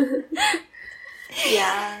that.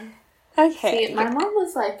 Yeah. Okay. See, my mom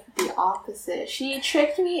was like the opposite. She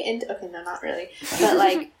tricked me into... Okay, no, not really. But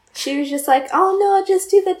like, she was just like, oh no,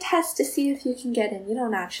 just do the test to see if you can get in. You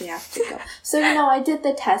don't actually have to go. So, I did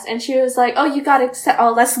the test, and she was like, oh, you got accept...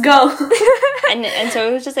 Oh, let's go. and so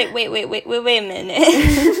it was just like, wait a minute.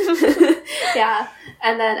 Yeah.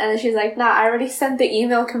 And then she's like, nah, I already sent the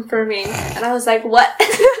email confirming. And I was like, what?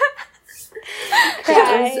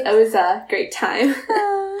 It was a great time.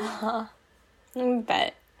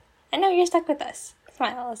 But I know you're stuck with us.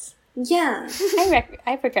 Smiles. Yeah.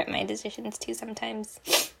 I regret my decisions too sometimes.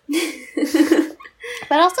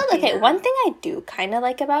 But also, one thing I do kind of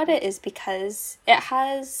like about it is because it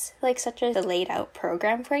has like such a laid out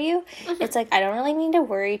program for you. It's like I don't really need to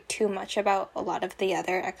worry too much about a lot of the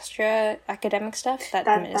other extra academic stuff that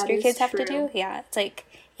the ministry kids have to do. Yeah, it's like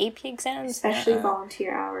AP exams, especially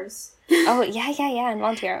volunteer hours. Oh yeah, and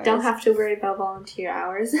volunteer hours. Don't have to worry about volunteer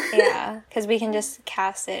hours. Yeah, because we can just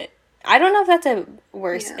cast it. I don't know if that's a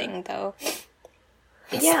worse thing though.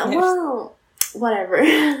 Yeah, well, whatever.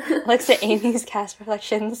 Looks at Amy's cast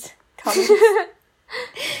reflections comments.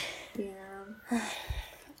 Yeah.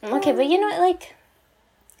 Okay, but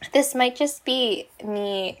this might just be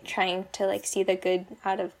me trying to see the good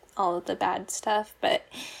out of all of the bad stuff, but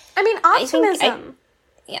I mean, optimism.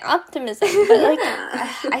 Optimism. But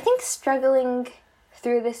I think struggling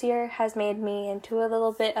through this year has made me into a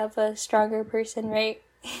little bit of a stronger person, right?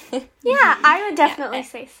 Yeah, I would definitely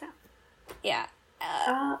say so. Yeah.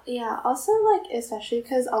 Also, especially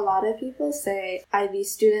because a lot of people say IB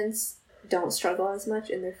students don't struggle as much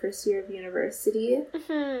in their first year of university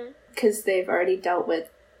because they've already dealt with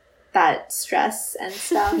that stress and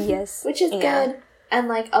stuff. Yes. Which is good. And,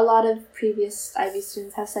 a lot of previous IB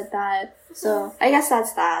students have said that. So, I guess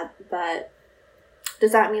that's that. But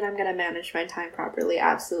does that mean I'm going to manage my time properly?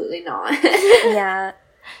 Absolutely not. Yeah.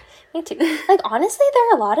 Me too. Honestly, there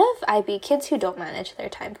are a lot of IB kids who don't manage their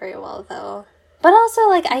time very well, though. But also,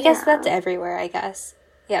 I guess that's everywhere, I guess.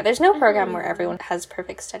 Yeah, there's no program where everyone has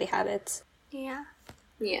perfect study habits. Yeah.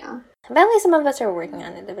 Yeah. But at least some of us are working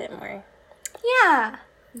on it a bit more. Yeah.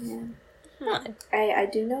 Yeah. I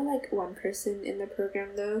do know, one person in the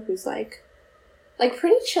program, though, who's,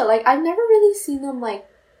 pretty chill. I've never really seen them,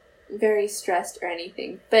 very stressed or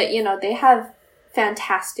anything. But, they have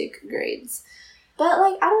fantastic grades. But,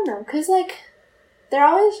 I don't know, because, they're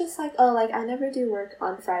always just I never do work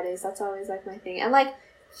on Fridays. That's always, my thing. And,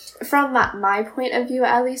 from my point of view,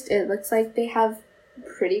 at least, it looks like they have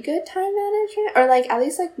pretty good time management. Or, at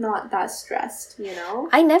least, not that stressed,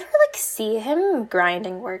 I never, see him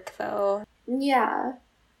grinding work, though. Yeah.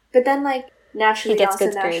 But then, naturally, he gets also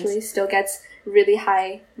good naturally grades. Still gets really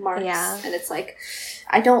high marks. Yeah. And it's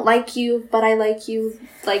I don't like you, but I like you.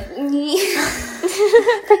 Pick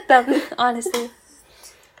them, honestly.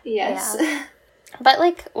 Yes. Yeah. But,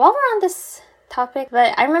 like, while we're on this topic,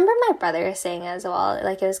 but I remember my brother saying as well,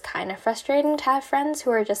 like, it was kind of frustrating to have friends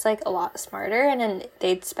who were just, like, a lot smarter, and then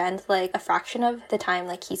they'd spend, like, a fraction of the time,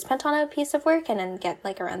 like, he spent on a piece of work and then get,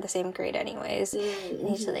 like, around the same grade anyways. Mm-hmm. And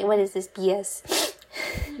he's just like, what is this BS?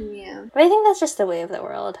 Yeah. But I think that's just the way of the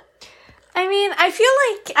world. I mean, I feel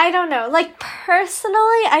like, I don't know, like,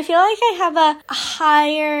 personally, I feel like I have a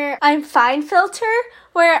higher I'm fine filter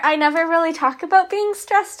where I never really talk about being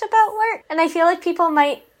stressed about work. And I feel like people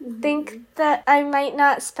might think that I might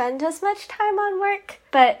not spend as much time on work,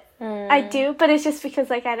 but I do. But it's just because,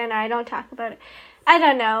 like, I don't know, I don't talk about it. I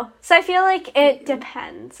don't know. So I feel like it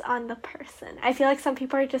depends on the person. I feel like some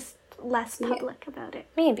people are just less public about it.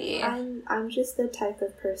 Maybe. I'm just the type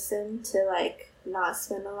of person to, like, not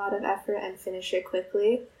spend a lot of effort and finish it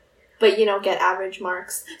quickly, but, you know, get average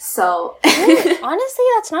marks. So honestly,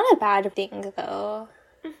 that's not a bad thing, though.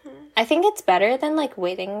 I think it's better than, like,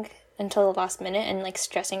 waiting until the last minute and, like,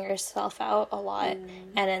 stressing yourself out a lot and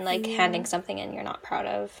then, like, handing something in you're not proud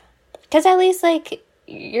of. Because at least, like,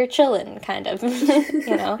 you're chilling, kind of,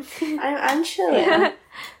 you know? I'm chilling. Yeah.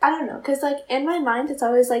 I don't know, because, like, in my mind, it's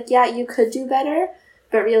always like, yeah, you could do better,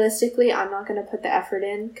 but realistically, I'm not going to put the effort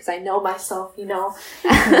in because I know myself, you know?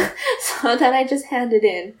 So then I just hand it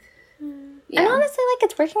in. Yeah. And honestly, like,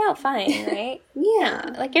 it's working out fine, right?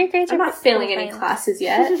 Yeah. Like, your grades I'm not failing any classes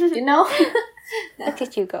yet, you know? Look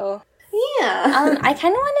at you go. Yeah. I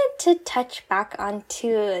kind of wanted to touch back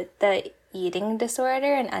onto the eating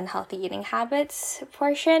disorder and unhealthy eating habits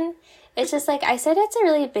portion. It's just, like, I said it's a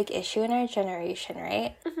really big issue in our generation,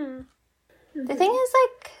 right? The thing is,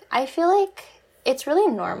 like, I feel like it's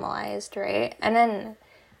really normalized, right? And then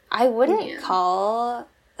I wouldn't call,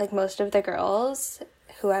 like, most of the girls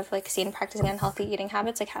who I've, like, seen practicing unhealthy eating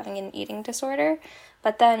habits, like, having an eating disorder.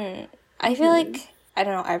 But then I feel like, I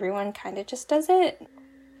don't know, everyone kind of just does it.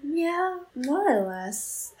 Yeah, more or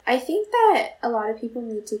less. I think that a lot of people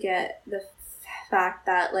need to get the fact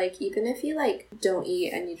that, like, even if you, like, don't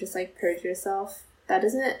eat and you just, like, purge yourself, that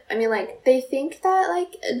doesn't, I mean, like, they think that,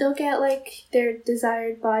 like, they'll get, like, their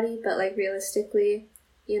desired body, but, like, realistically,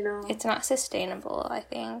 you know, it's not sustainable, I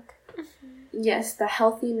think. Yes, the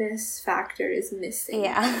healthiness factor is missing.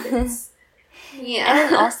 Yeah. Yeah.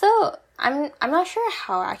 And then also, I'm not sure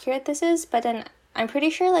how accurate this is, but then I'm pretty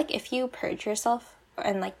sure, like, if you purge yourself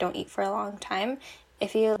and, like, don't eat for a long time,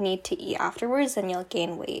 if you need to eat afterwards, then you'll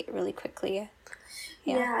gain weight really quickly.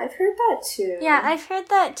 Yeah, I've heard that too. Yeah, I've heard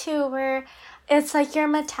that too, where it's like your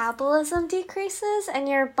metabolism decreases and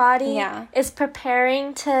your body is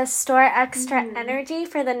preparing to store extra energy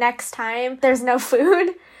for the next time there's no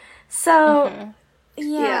food. So,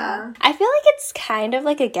 yeah. I feel like it's kind of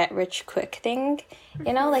like a get-rich-quick thing,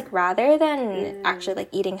 you know? Like, rather than actually, like,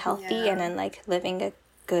 eating healthy and then, like, living a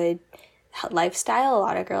good lifestyle, a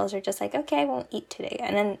lot of girls are just like, okay, I won't eat today.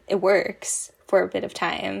 And then it works for a bit of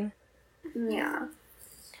time. Yeah.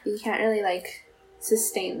 You can't really, like,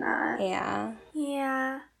 sustain that. Yeah.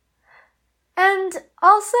 Yeah. And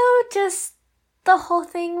also just the whole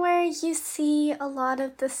thing where you see a lot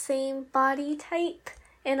of the same body type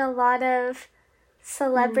in a lot of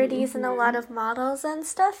celebrities and a lot of models and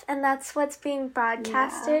stuff, and that's what's being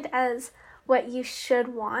broadcasted as what you should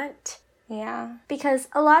want. Yeah. Because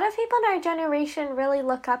a lot of people in our generation really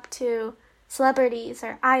look up to celebrities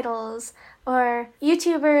or idols or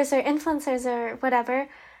YouTubers or influencers or whatever.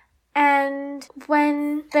 And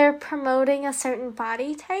when they're promoting a certain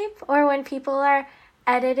body type, or when people are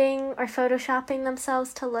editing or photoshopping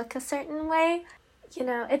themselves to look a certain way, you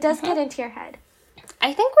know, it does get into your head.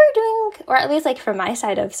 I think we're doing, or at least, like, from my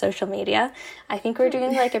side of social media, I think we're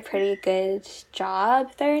doing, like, a pretty good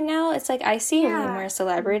job there now. It's like, I see way more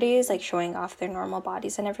celebrities, like, showing off their normal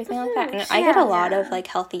bodies and everything like that. And I get a lot of, like,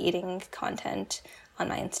 healthy eating content on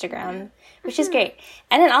my Instagram, which is great.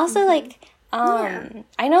 And then also, like,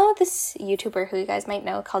 I know this YouTuber who you guys might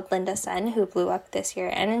know called Linda Sun, who blew up this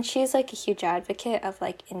year, and then she's, like, a huge advocate of,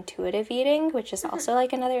 like, intuitive eating, which is also,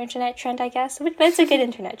 like, another internet trend, I guess, but it's a good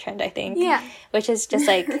internet trend, I think. Yeah. Which is just,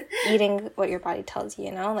 like, eating what your body tells you,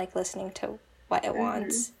 you know, like, listening to what it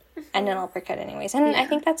wants, and then it'll work out anyways. And I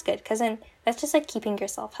think that's good, because then that's just, like, keeping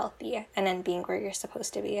yourself healthy and then being where you're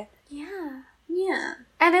supposed to be. Yeah. Yeah.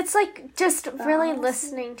 And it's, like, just really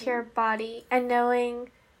listening to your body and knowing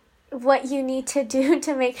what you need to do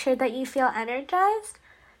to make sure that you feel energized.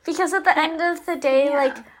 Because at the end of the day,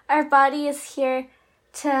 like, our body is here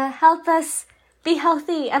to help us be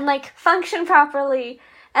healthy and, like, function properly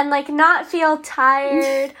and, like, not feel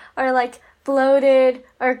tired or, like, bloated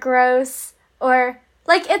or gross or,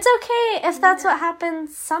 like, it's okay if that's what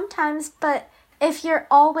happens sometimes, but if you're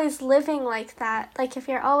always living like that, like if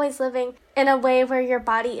you're always living in a way where your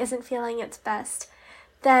body isn't feeling its best,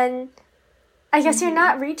 then I guess you're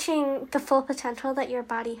not reaching the full potential that your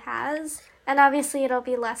body has. And obviously it'll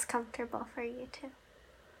be less comfortable for you too.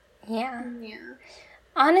 Yeah. Yeah.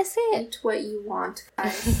 Honestly, Eat what you want,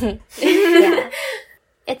 guys. yeah.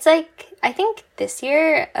 It's like, I think this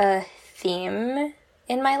year a theme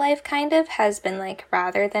in my life kind of has been like,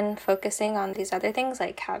 rather than focusing on these other things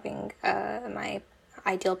like having my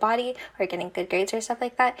ideal body or getting good grades or stuff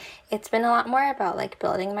like that, it's been a lot more about like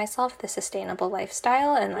building myself the sustainable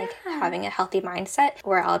lifestyle and like having a healthy mindset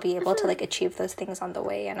where I'll be able to like achieve those things on the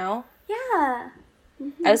way, you know? Yeah.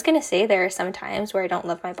 I was gonna say there are some times where I don't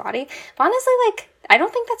love my body, but honestly, like, I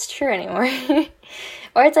don't think that's true anymore.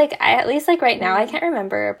 Or it's like, at least like right now, I can't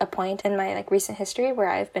remember a point in my like recent history where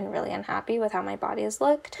I've been really unhappy with how my body has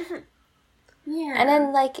looked. Yeah. And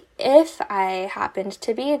then like, if I happened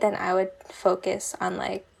to be, then I would focus on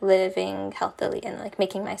like living healthily and like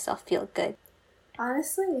making myself feel good.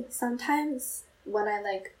 Honestly, sometimes when I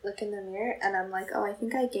like look in the mirror and I'm like, oh, I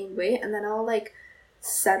think I gained weight, and then I'll like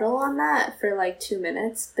settle on that for like 2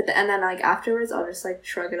 minutes, and then like afterwards I'll just like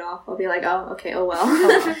shrug it off. I'll be like, oh, okay, oh well.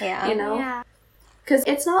 Yeah. You know? Yeah. Because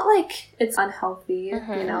it's not like it's unhealthy,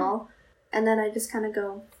 you know? And then I just kind of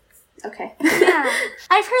go, okay. Yeah.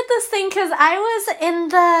 I've heard this thing because I was in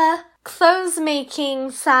the clothes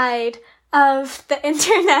making side of the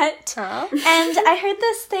internet. Oh. And I heard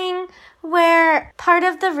this thing where part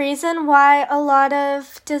of the reason why a lot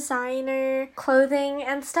of designer clothing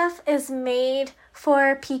and stuff is made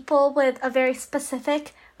for people with a very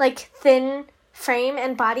specific, like, thin frame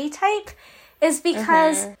and body type is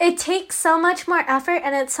because it takes so much more effort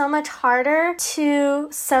and it's so much harder to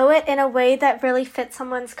sew it in a way that really fits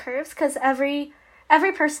someone's curves because every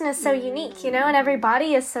person is so unique, you know, and every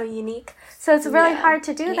body is so unique. So it's really hard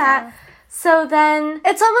to do that. So then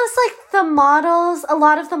it's almost like the models, a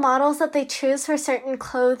lot of the models that they choose for certain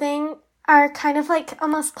clothing are kind of like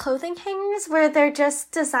almost clothing hangers where they're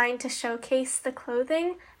just designed to showcase the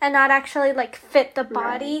clothing and not actually like fit the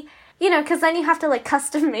body. You know, because then you have to like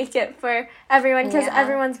custom make it for everyone because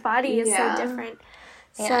everyone's body is so different.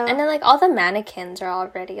 Yeah, So, and then like all the mannequins are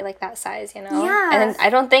already like that size, you know? Yeah. And I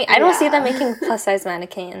don't see them making plus size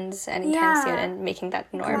mannequins anytime soon and making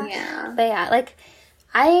that norm. Yeah. But yeah, like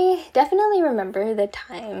I definitely remember the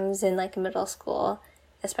times in like middle school,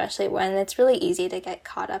 especially when it's really easy to get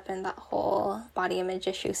caught up in that whole body image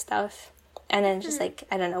issue stuff. And then just like,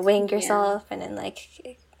 I don't know, weighing yourself and then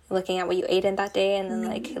like looking at what you ate in that day and then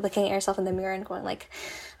like looking at yourself in the mirror and going like,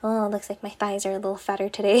 oh, it looks like my thighs are a little fatter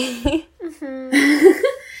today.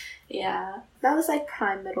 Yeah. That was like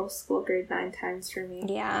prime middle school, grade 9 times for me.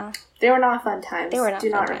 Yeah. They were not fun times. They were not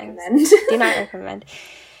Do fun not times. recommend. Do not recommend.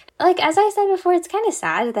 Like, as I said before, it's kind of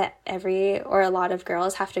sad that a lot of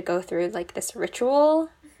girls have to go through like this ritual.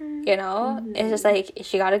 You know, it's just like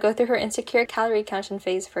she got to go through her insecure calorie counting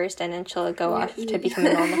phase first, and then she'll go off to become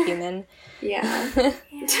a normal human. Yeah.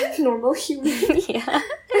 Normal human. Yeah.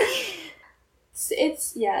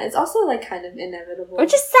 It's also like kind of inevitable.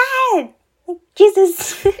 Which is sad. Like,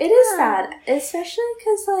 Jesus. It is sad, especially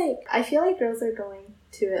because like I feel like girls are going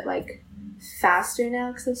to it like faster now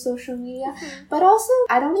because of social media, but also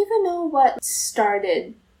I don't even know what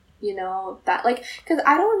started. You know, that, like, because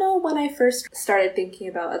I don't know when I first started thinking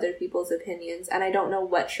about other people's opinions, and I don't know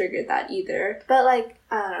what triggered that either. But, like,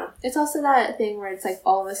 I don't know. It's also that thing where it's, like,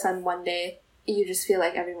 all of a sudden one day, you just feel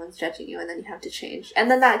like everyone's judging you, and then you have to change.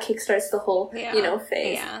 And then that kickstarts the whole, you know,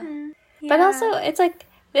 phase. Yeah. But also, it's, like,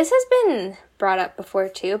 this has been brought up before,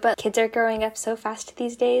 too, but kids are growing up so fast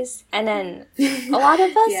these days. And then a lot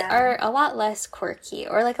of us are a lot less quirky,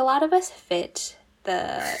 or, like, a lot of us fit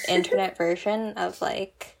the internet version of,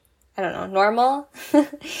 like, I don't know, normal.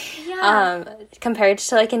 Compared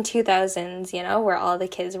to like in 2000s, you know, where all the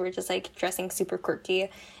kids were just like dressing super quirky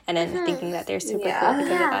and then thinking that they're super cool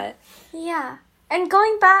because of that. Yeah. And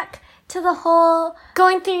going back to the whole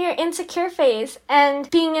going through your insecure phase and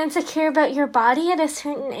being insecure about your body at a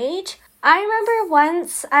certain age. I remember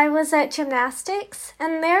once I was at gymnastics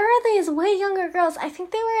and there were these way younger girls. I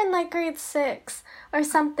think they were in like grade 6 or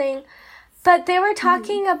something. But they were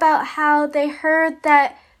talking about how they heard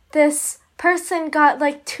that this person got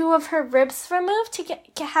like 2 of her ribs removed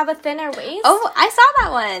to have a thinner waist. Oh, I saw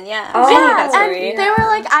that one. Yeah. Oh, I knew that story. And they were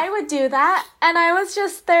like, I would do that. And I was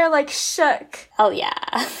just there like shook. Oh, yeah.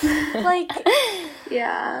 Like,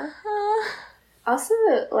 yeah. Also,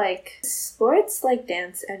 like, sports like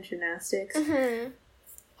dance and gymnastics,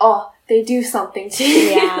 oh, they do something to you.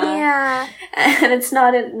 Yeah. And it's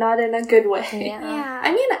not in a good way. Yeah.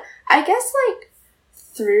 I mean, I guess, like,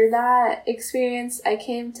 through that experience, I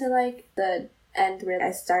came to, like, the end where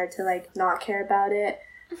I started to, like, not care about it.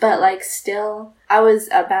 But, like, still, I was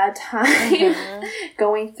a bad time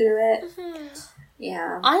going through it.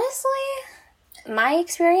 Yeah. Honestly, my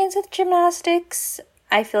experience with gymnastics,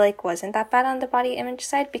 I feel like wasn't that bad on the body image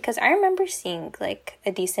side, because I remember seeing, like,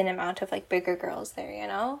 a decent amount of, like, bigger girls there, you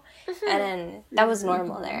know? And then that was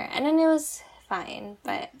normal there. And then it was fine.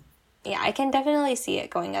 But, yeah, I can definitely see it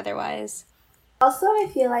going otherwise. Also, I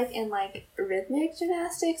feel like in, like, rhythmic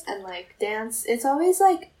gymnastics and, like, dance, it's always,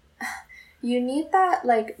 like, you need that,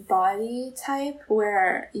 like, body type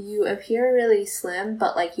where you appear really slim,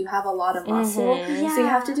 but, like, you have a lot of muscle. Yeah. So you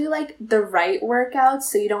have to do, like, the right workouts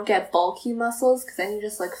so you don't get bulky muscles, because then you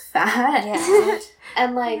just look fat. Yeah.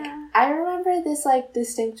 And, like, I remember this, like,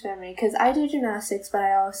 distinct memory, because I do gymnastics, but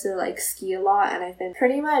I also, like, ski a lot, and I've been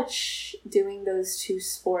pretty much doing those two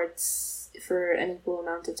sports for an equal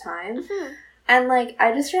amount of time. And, like,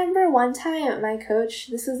 I just remember one time my coach,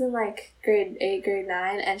 this was in, like, grade 8, grade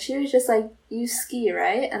 9, and she was just like, you ski,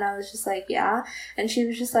 right? And I was just like, yeah. And she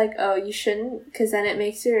was just like, oh, you shouldn't, because then it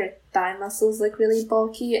makes your thigh muscles look really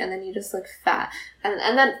bulky, and then you just look fat.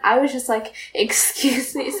 And then I was just like,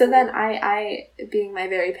 excuse me. So then I being my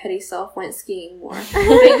very petty self, went skiing more. But,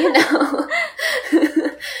 you know,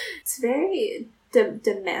 it's very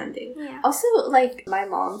demanding. Yeah. Also, like, my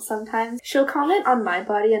mom sometimes, she'll comment on my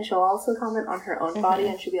body and she'll also comment on her own body,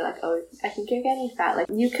 and she'll be like, oh, I think you're getting fat. Like,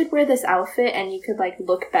 you could wear this outfit and you could, like,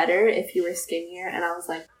 look better if you were skinnier. And I was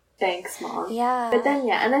like, thanks, Mom. Yeah. But then,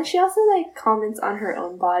 yeah. And then she also, like, comments on her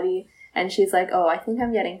own body, and she's like, oh, I think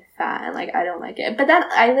I'm getting fat, and, like, I don't like it. But then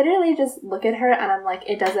I literally just look at her and I'm like,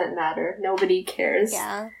 it doesn't matter. Nobody cares.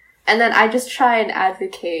 Yeah. And then I just try and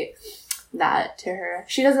advocate that to her.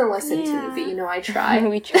 She doesn't listen to me, but, you know, I try.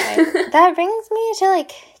 We try. That brings me to,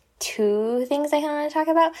 like, two things I kind of want to talk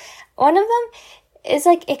about. One of them is,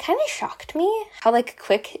 like, it kind of shocked me how, like,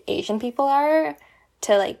 quick Asian people are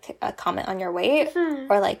to, like, comment on your weight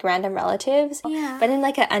or, like, random relatives. Yeah. But then,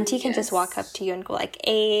 like, an auntie can just walk up to you and go, like,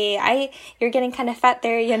 hey, you're getting kind of fat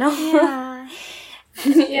there, you know? Yeah.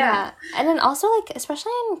 Yeah. And then also, like,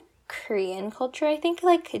 especially in Korean culture, I think,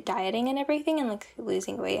 like, dieting and everything and, like,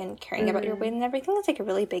 losing weight and caring about your weight and everything is, like, a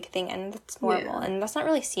really big thing, and that's normal. And that's not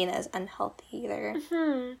really seen as unhealthy either.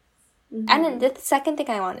 And then the second thing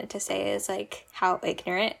I wanted to say is, like, how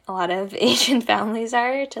ignorant a lot of Asian families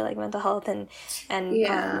are to, like, mental health and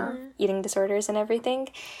eating disorders and everything.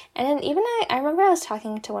 And then even I remember I was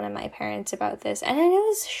talking to one of my parents about this, and it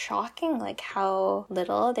was shocking, like, how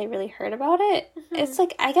little they really heard about it. It's,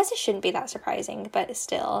 like, I guess it shouldn't be that surprising, but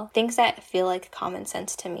still, things that feel like common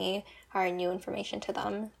sense to me are new information to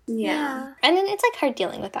them. Yeah. And then it's, like, hard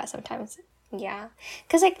dealing with that sometimes. Yeah,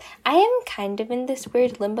 because, like, I am kind of in this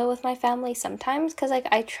weird limbo with my family sometimes, because, like,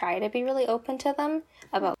 I try to be really open to them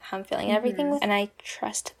about how I'm feeling and everything, and I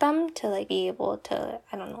trust them to, like, be able to,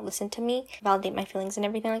 I don't know, listen to me, validate my feelings and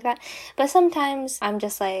everything like that, but sometimes I'm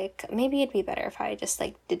just like, maybe it'd be better if I just,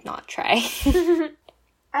 like, did not try.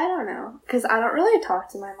 I don't know, because I don't really talk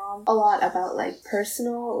to my mom a lot about, like,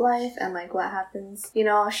 personal life and, like, what happens. You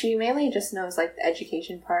know, she mainly just knows, like, the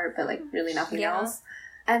education part, but, like, really nothing else.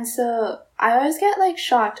 And so I always get, like,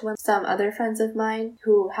 shocked when some other friends of mine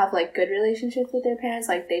who have, like, good relationships with their parents,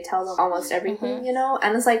 like, they tell them almost everything, you know?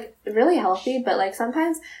 And it's, like, really healthy, but, like,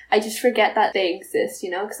 sometimes I just forget that they exist,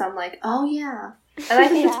 you know? Because I'm like, oh, yeah. And I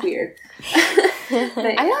think it's weird.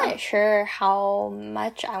 But, I'm not sure how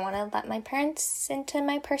much I want to let my parents into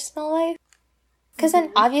my personal life. Because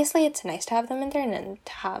then, obviously, it's nice to have them in there and then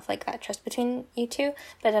to have, like, that trust between you two.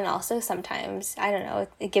 But then also, sometimes, I don't know,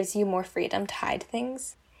 it gives you more freedom to hide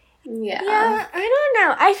things. Yeah. Yeah, I don't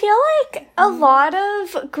know. I feel like a lot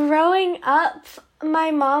of growing up,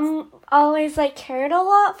 my mom always, like, cared a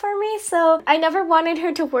lot for me, so I never wanted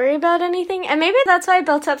her to worry about anything. And maybe that's why I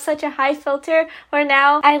built up such a high filter where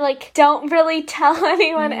now I, like, don't really tell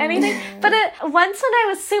anyone anything. But once when I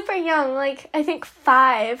was super young, like, I think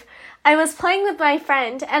 5, I was playing with my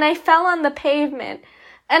friend, and I fell on the pavement.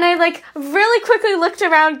 And I, like, really quickly looked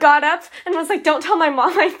around, got up, and was like, don't tell my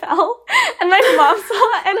mom I fell. And my mom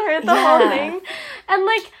saw it and heard the whole thing. And,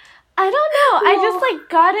 like, I don't know. I just, like,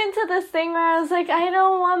 got into this thing where I was like, I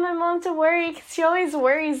don't want my mom to worry, because she always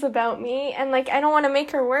worries about me. And, like, I don't want to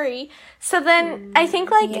make her worry. So then I think,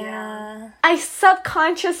 like, I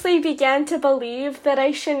subconsciously began to believe that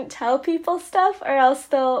I shouldn't tell people stuff or else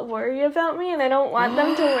they'll worry about me, and I don't want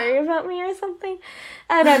them to worry about me or something.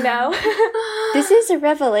 I don't know. This is a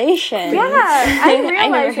revelation. Yeah, I'm I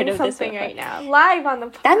never heard realizing of this something before. right now, live on the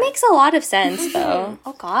podcast. That makes a lot of sense, though.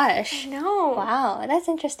 Oh, gosh. No. Wow, that's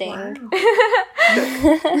interesting. thing.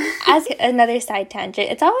 As another side tangent,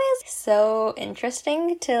 it's always so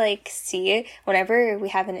interesting to like see whenever we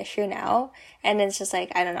have an issue now, and it's just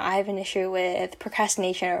like, I don't know, I have an issue with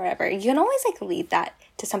procrastination or whatever. You can always like lead that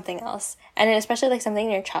to something else, and then especially like something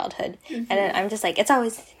in your childhood. And then I'm just like, it's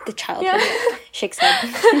always the childhood. Shakes head.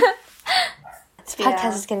 This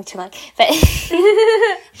podcast is getting too long, but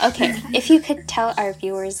okay. If you could tell our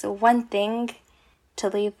viewers one thing to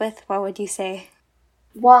leave with, what would you say?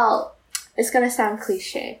 Well, it's gonna sound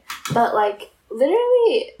cliche, but like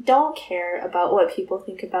literally don't care about what people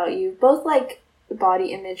think about you, both like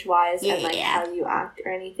body image wise and like how you act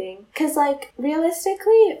or anything, because like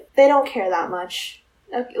realistically they don't care that much.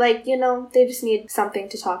 Like, you know, they just need something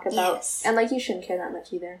to talk about, and like you shouldn't care that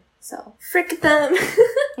much either. So frick them.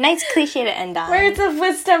 Nice cliche to end on. Words of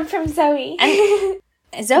wisdom from Zoe.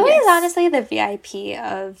 And Zoe is honestly the VIP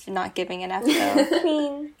of not giving an F though.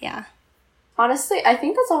 Queen. Yeah. Honestly, I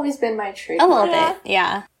think that's always been my trait. A little bit,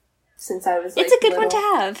 yeah. Since I was like, it's a good little.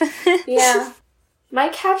 one to have. Yeah. My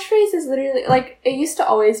catchphrase is literally, like, it used to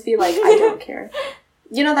always be like, I don't care.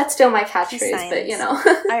 You know, that's still my catchphrase, but you know.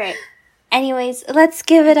 Alright. Anyways, let's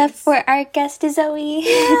give it up for our guest, Zoe.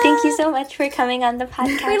 Thank you so much for coming on the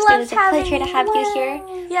podcast. We loved it was a pleasure to have you here.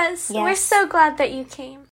 Yes, we're so glad that you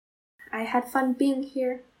came. I had fun being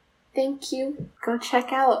here. Thank you. Go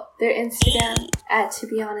check out their Instagram at To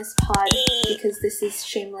Be Honest Pod, because this is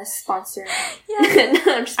shameless sponsor. Yeah.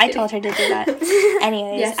 No, I'm just I kidding. told her to do that.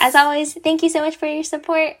 Anyways, as always, thank you so much for your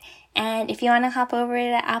support. And if you want to hop over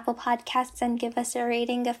to Apple Podcasts and give us a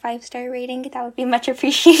rating, a 5-star rating, that would be much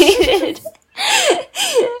appreciated.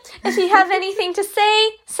 If you have anything to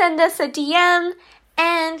say, send us a DM.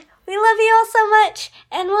 And we love you all so much.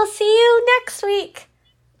 And we'll see you next week.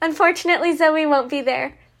 Unfortunately, Zoe won't be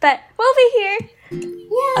there. But we'll be here.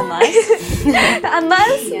 Yeah.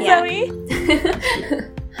 Unless Zoe.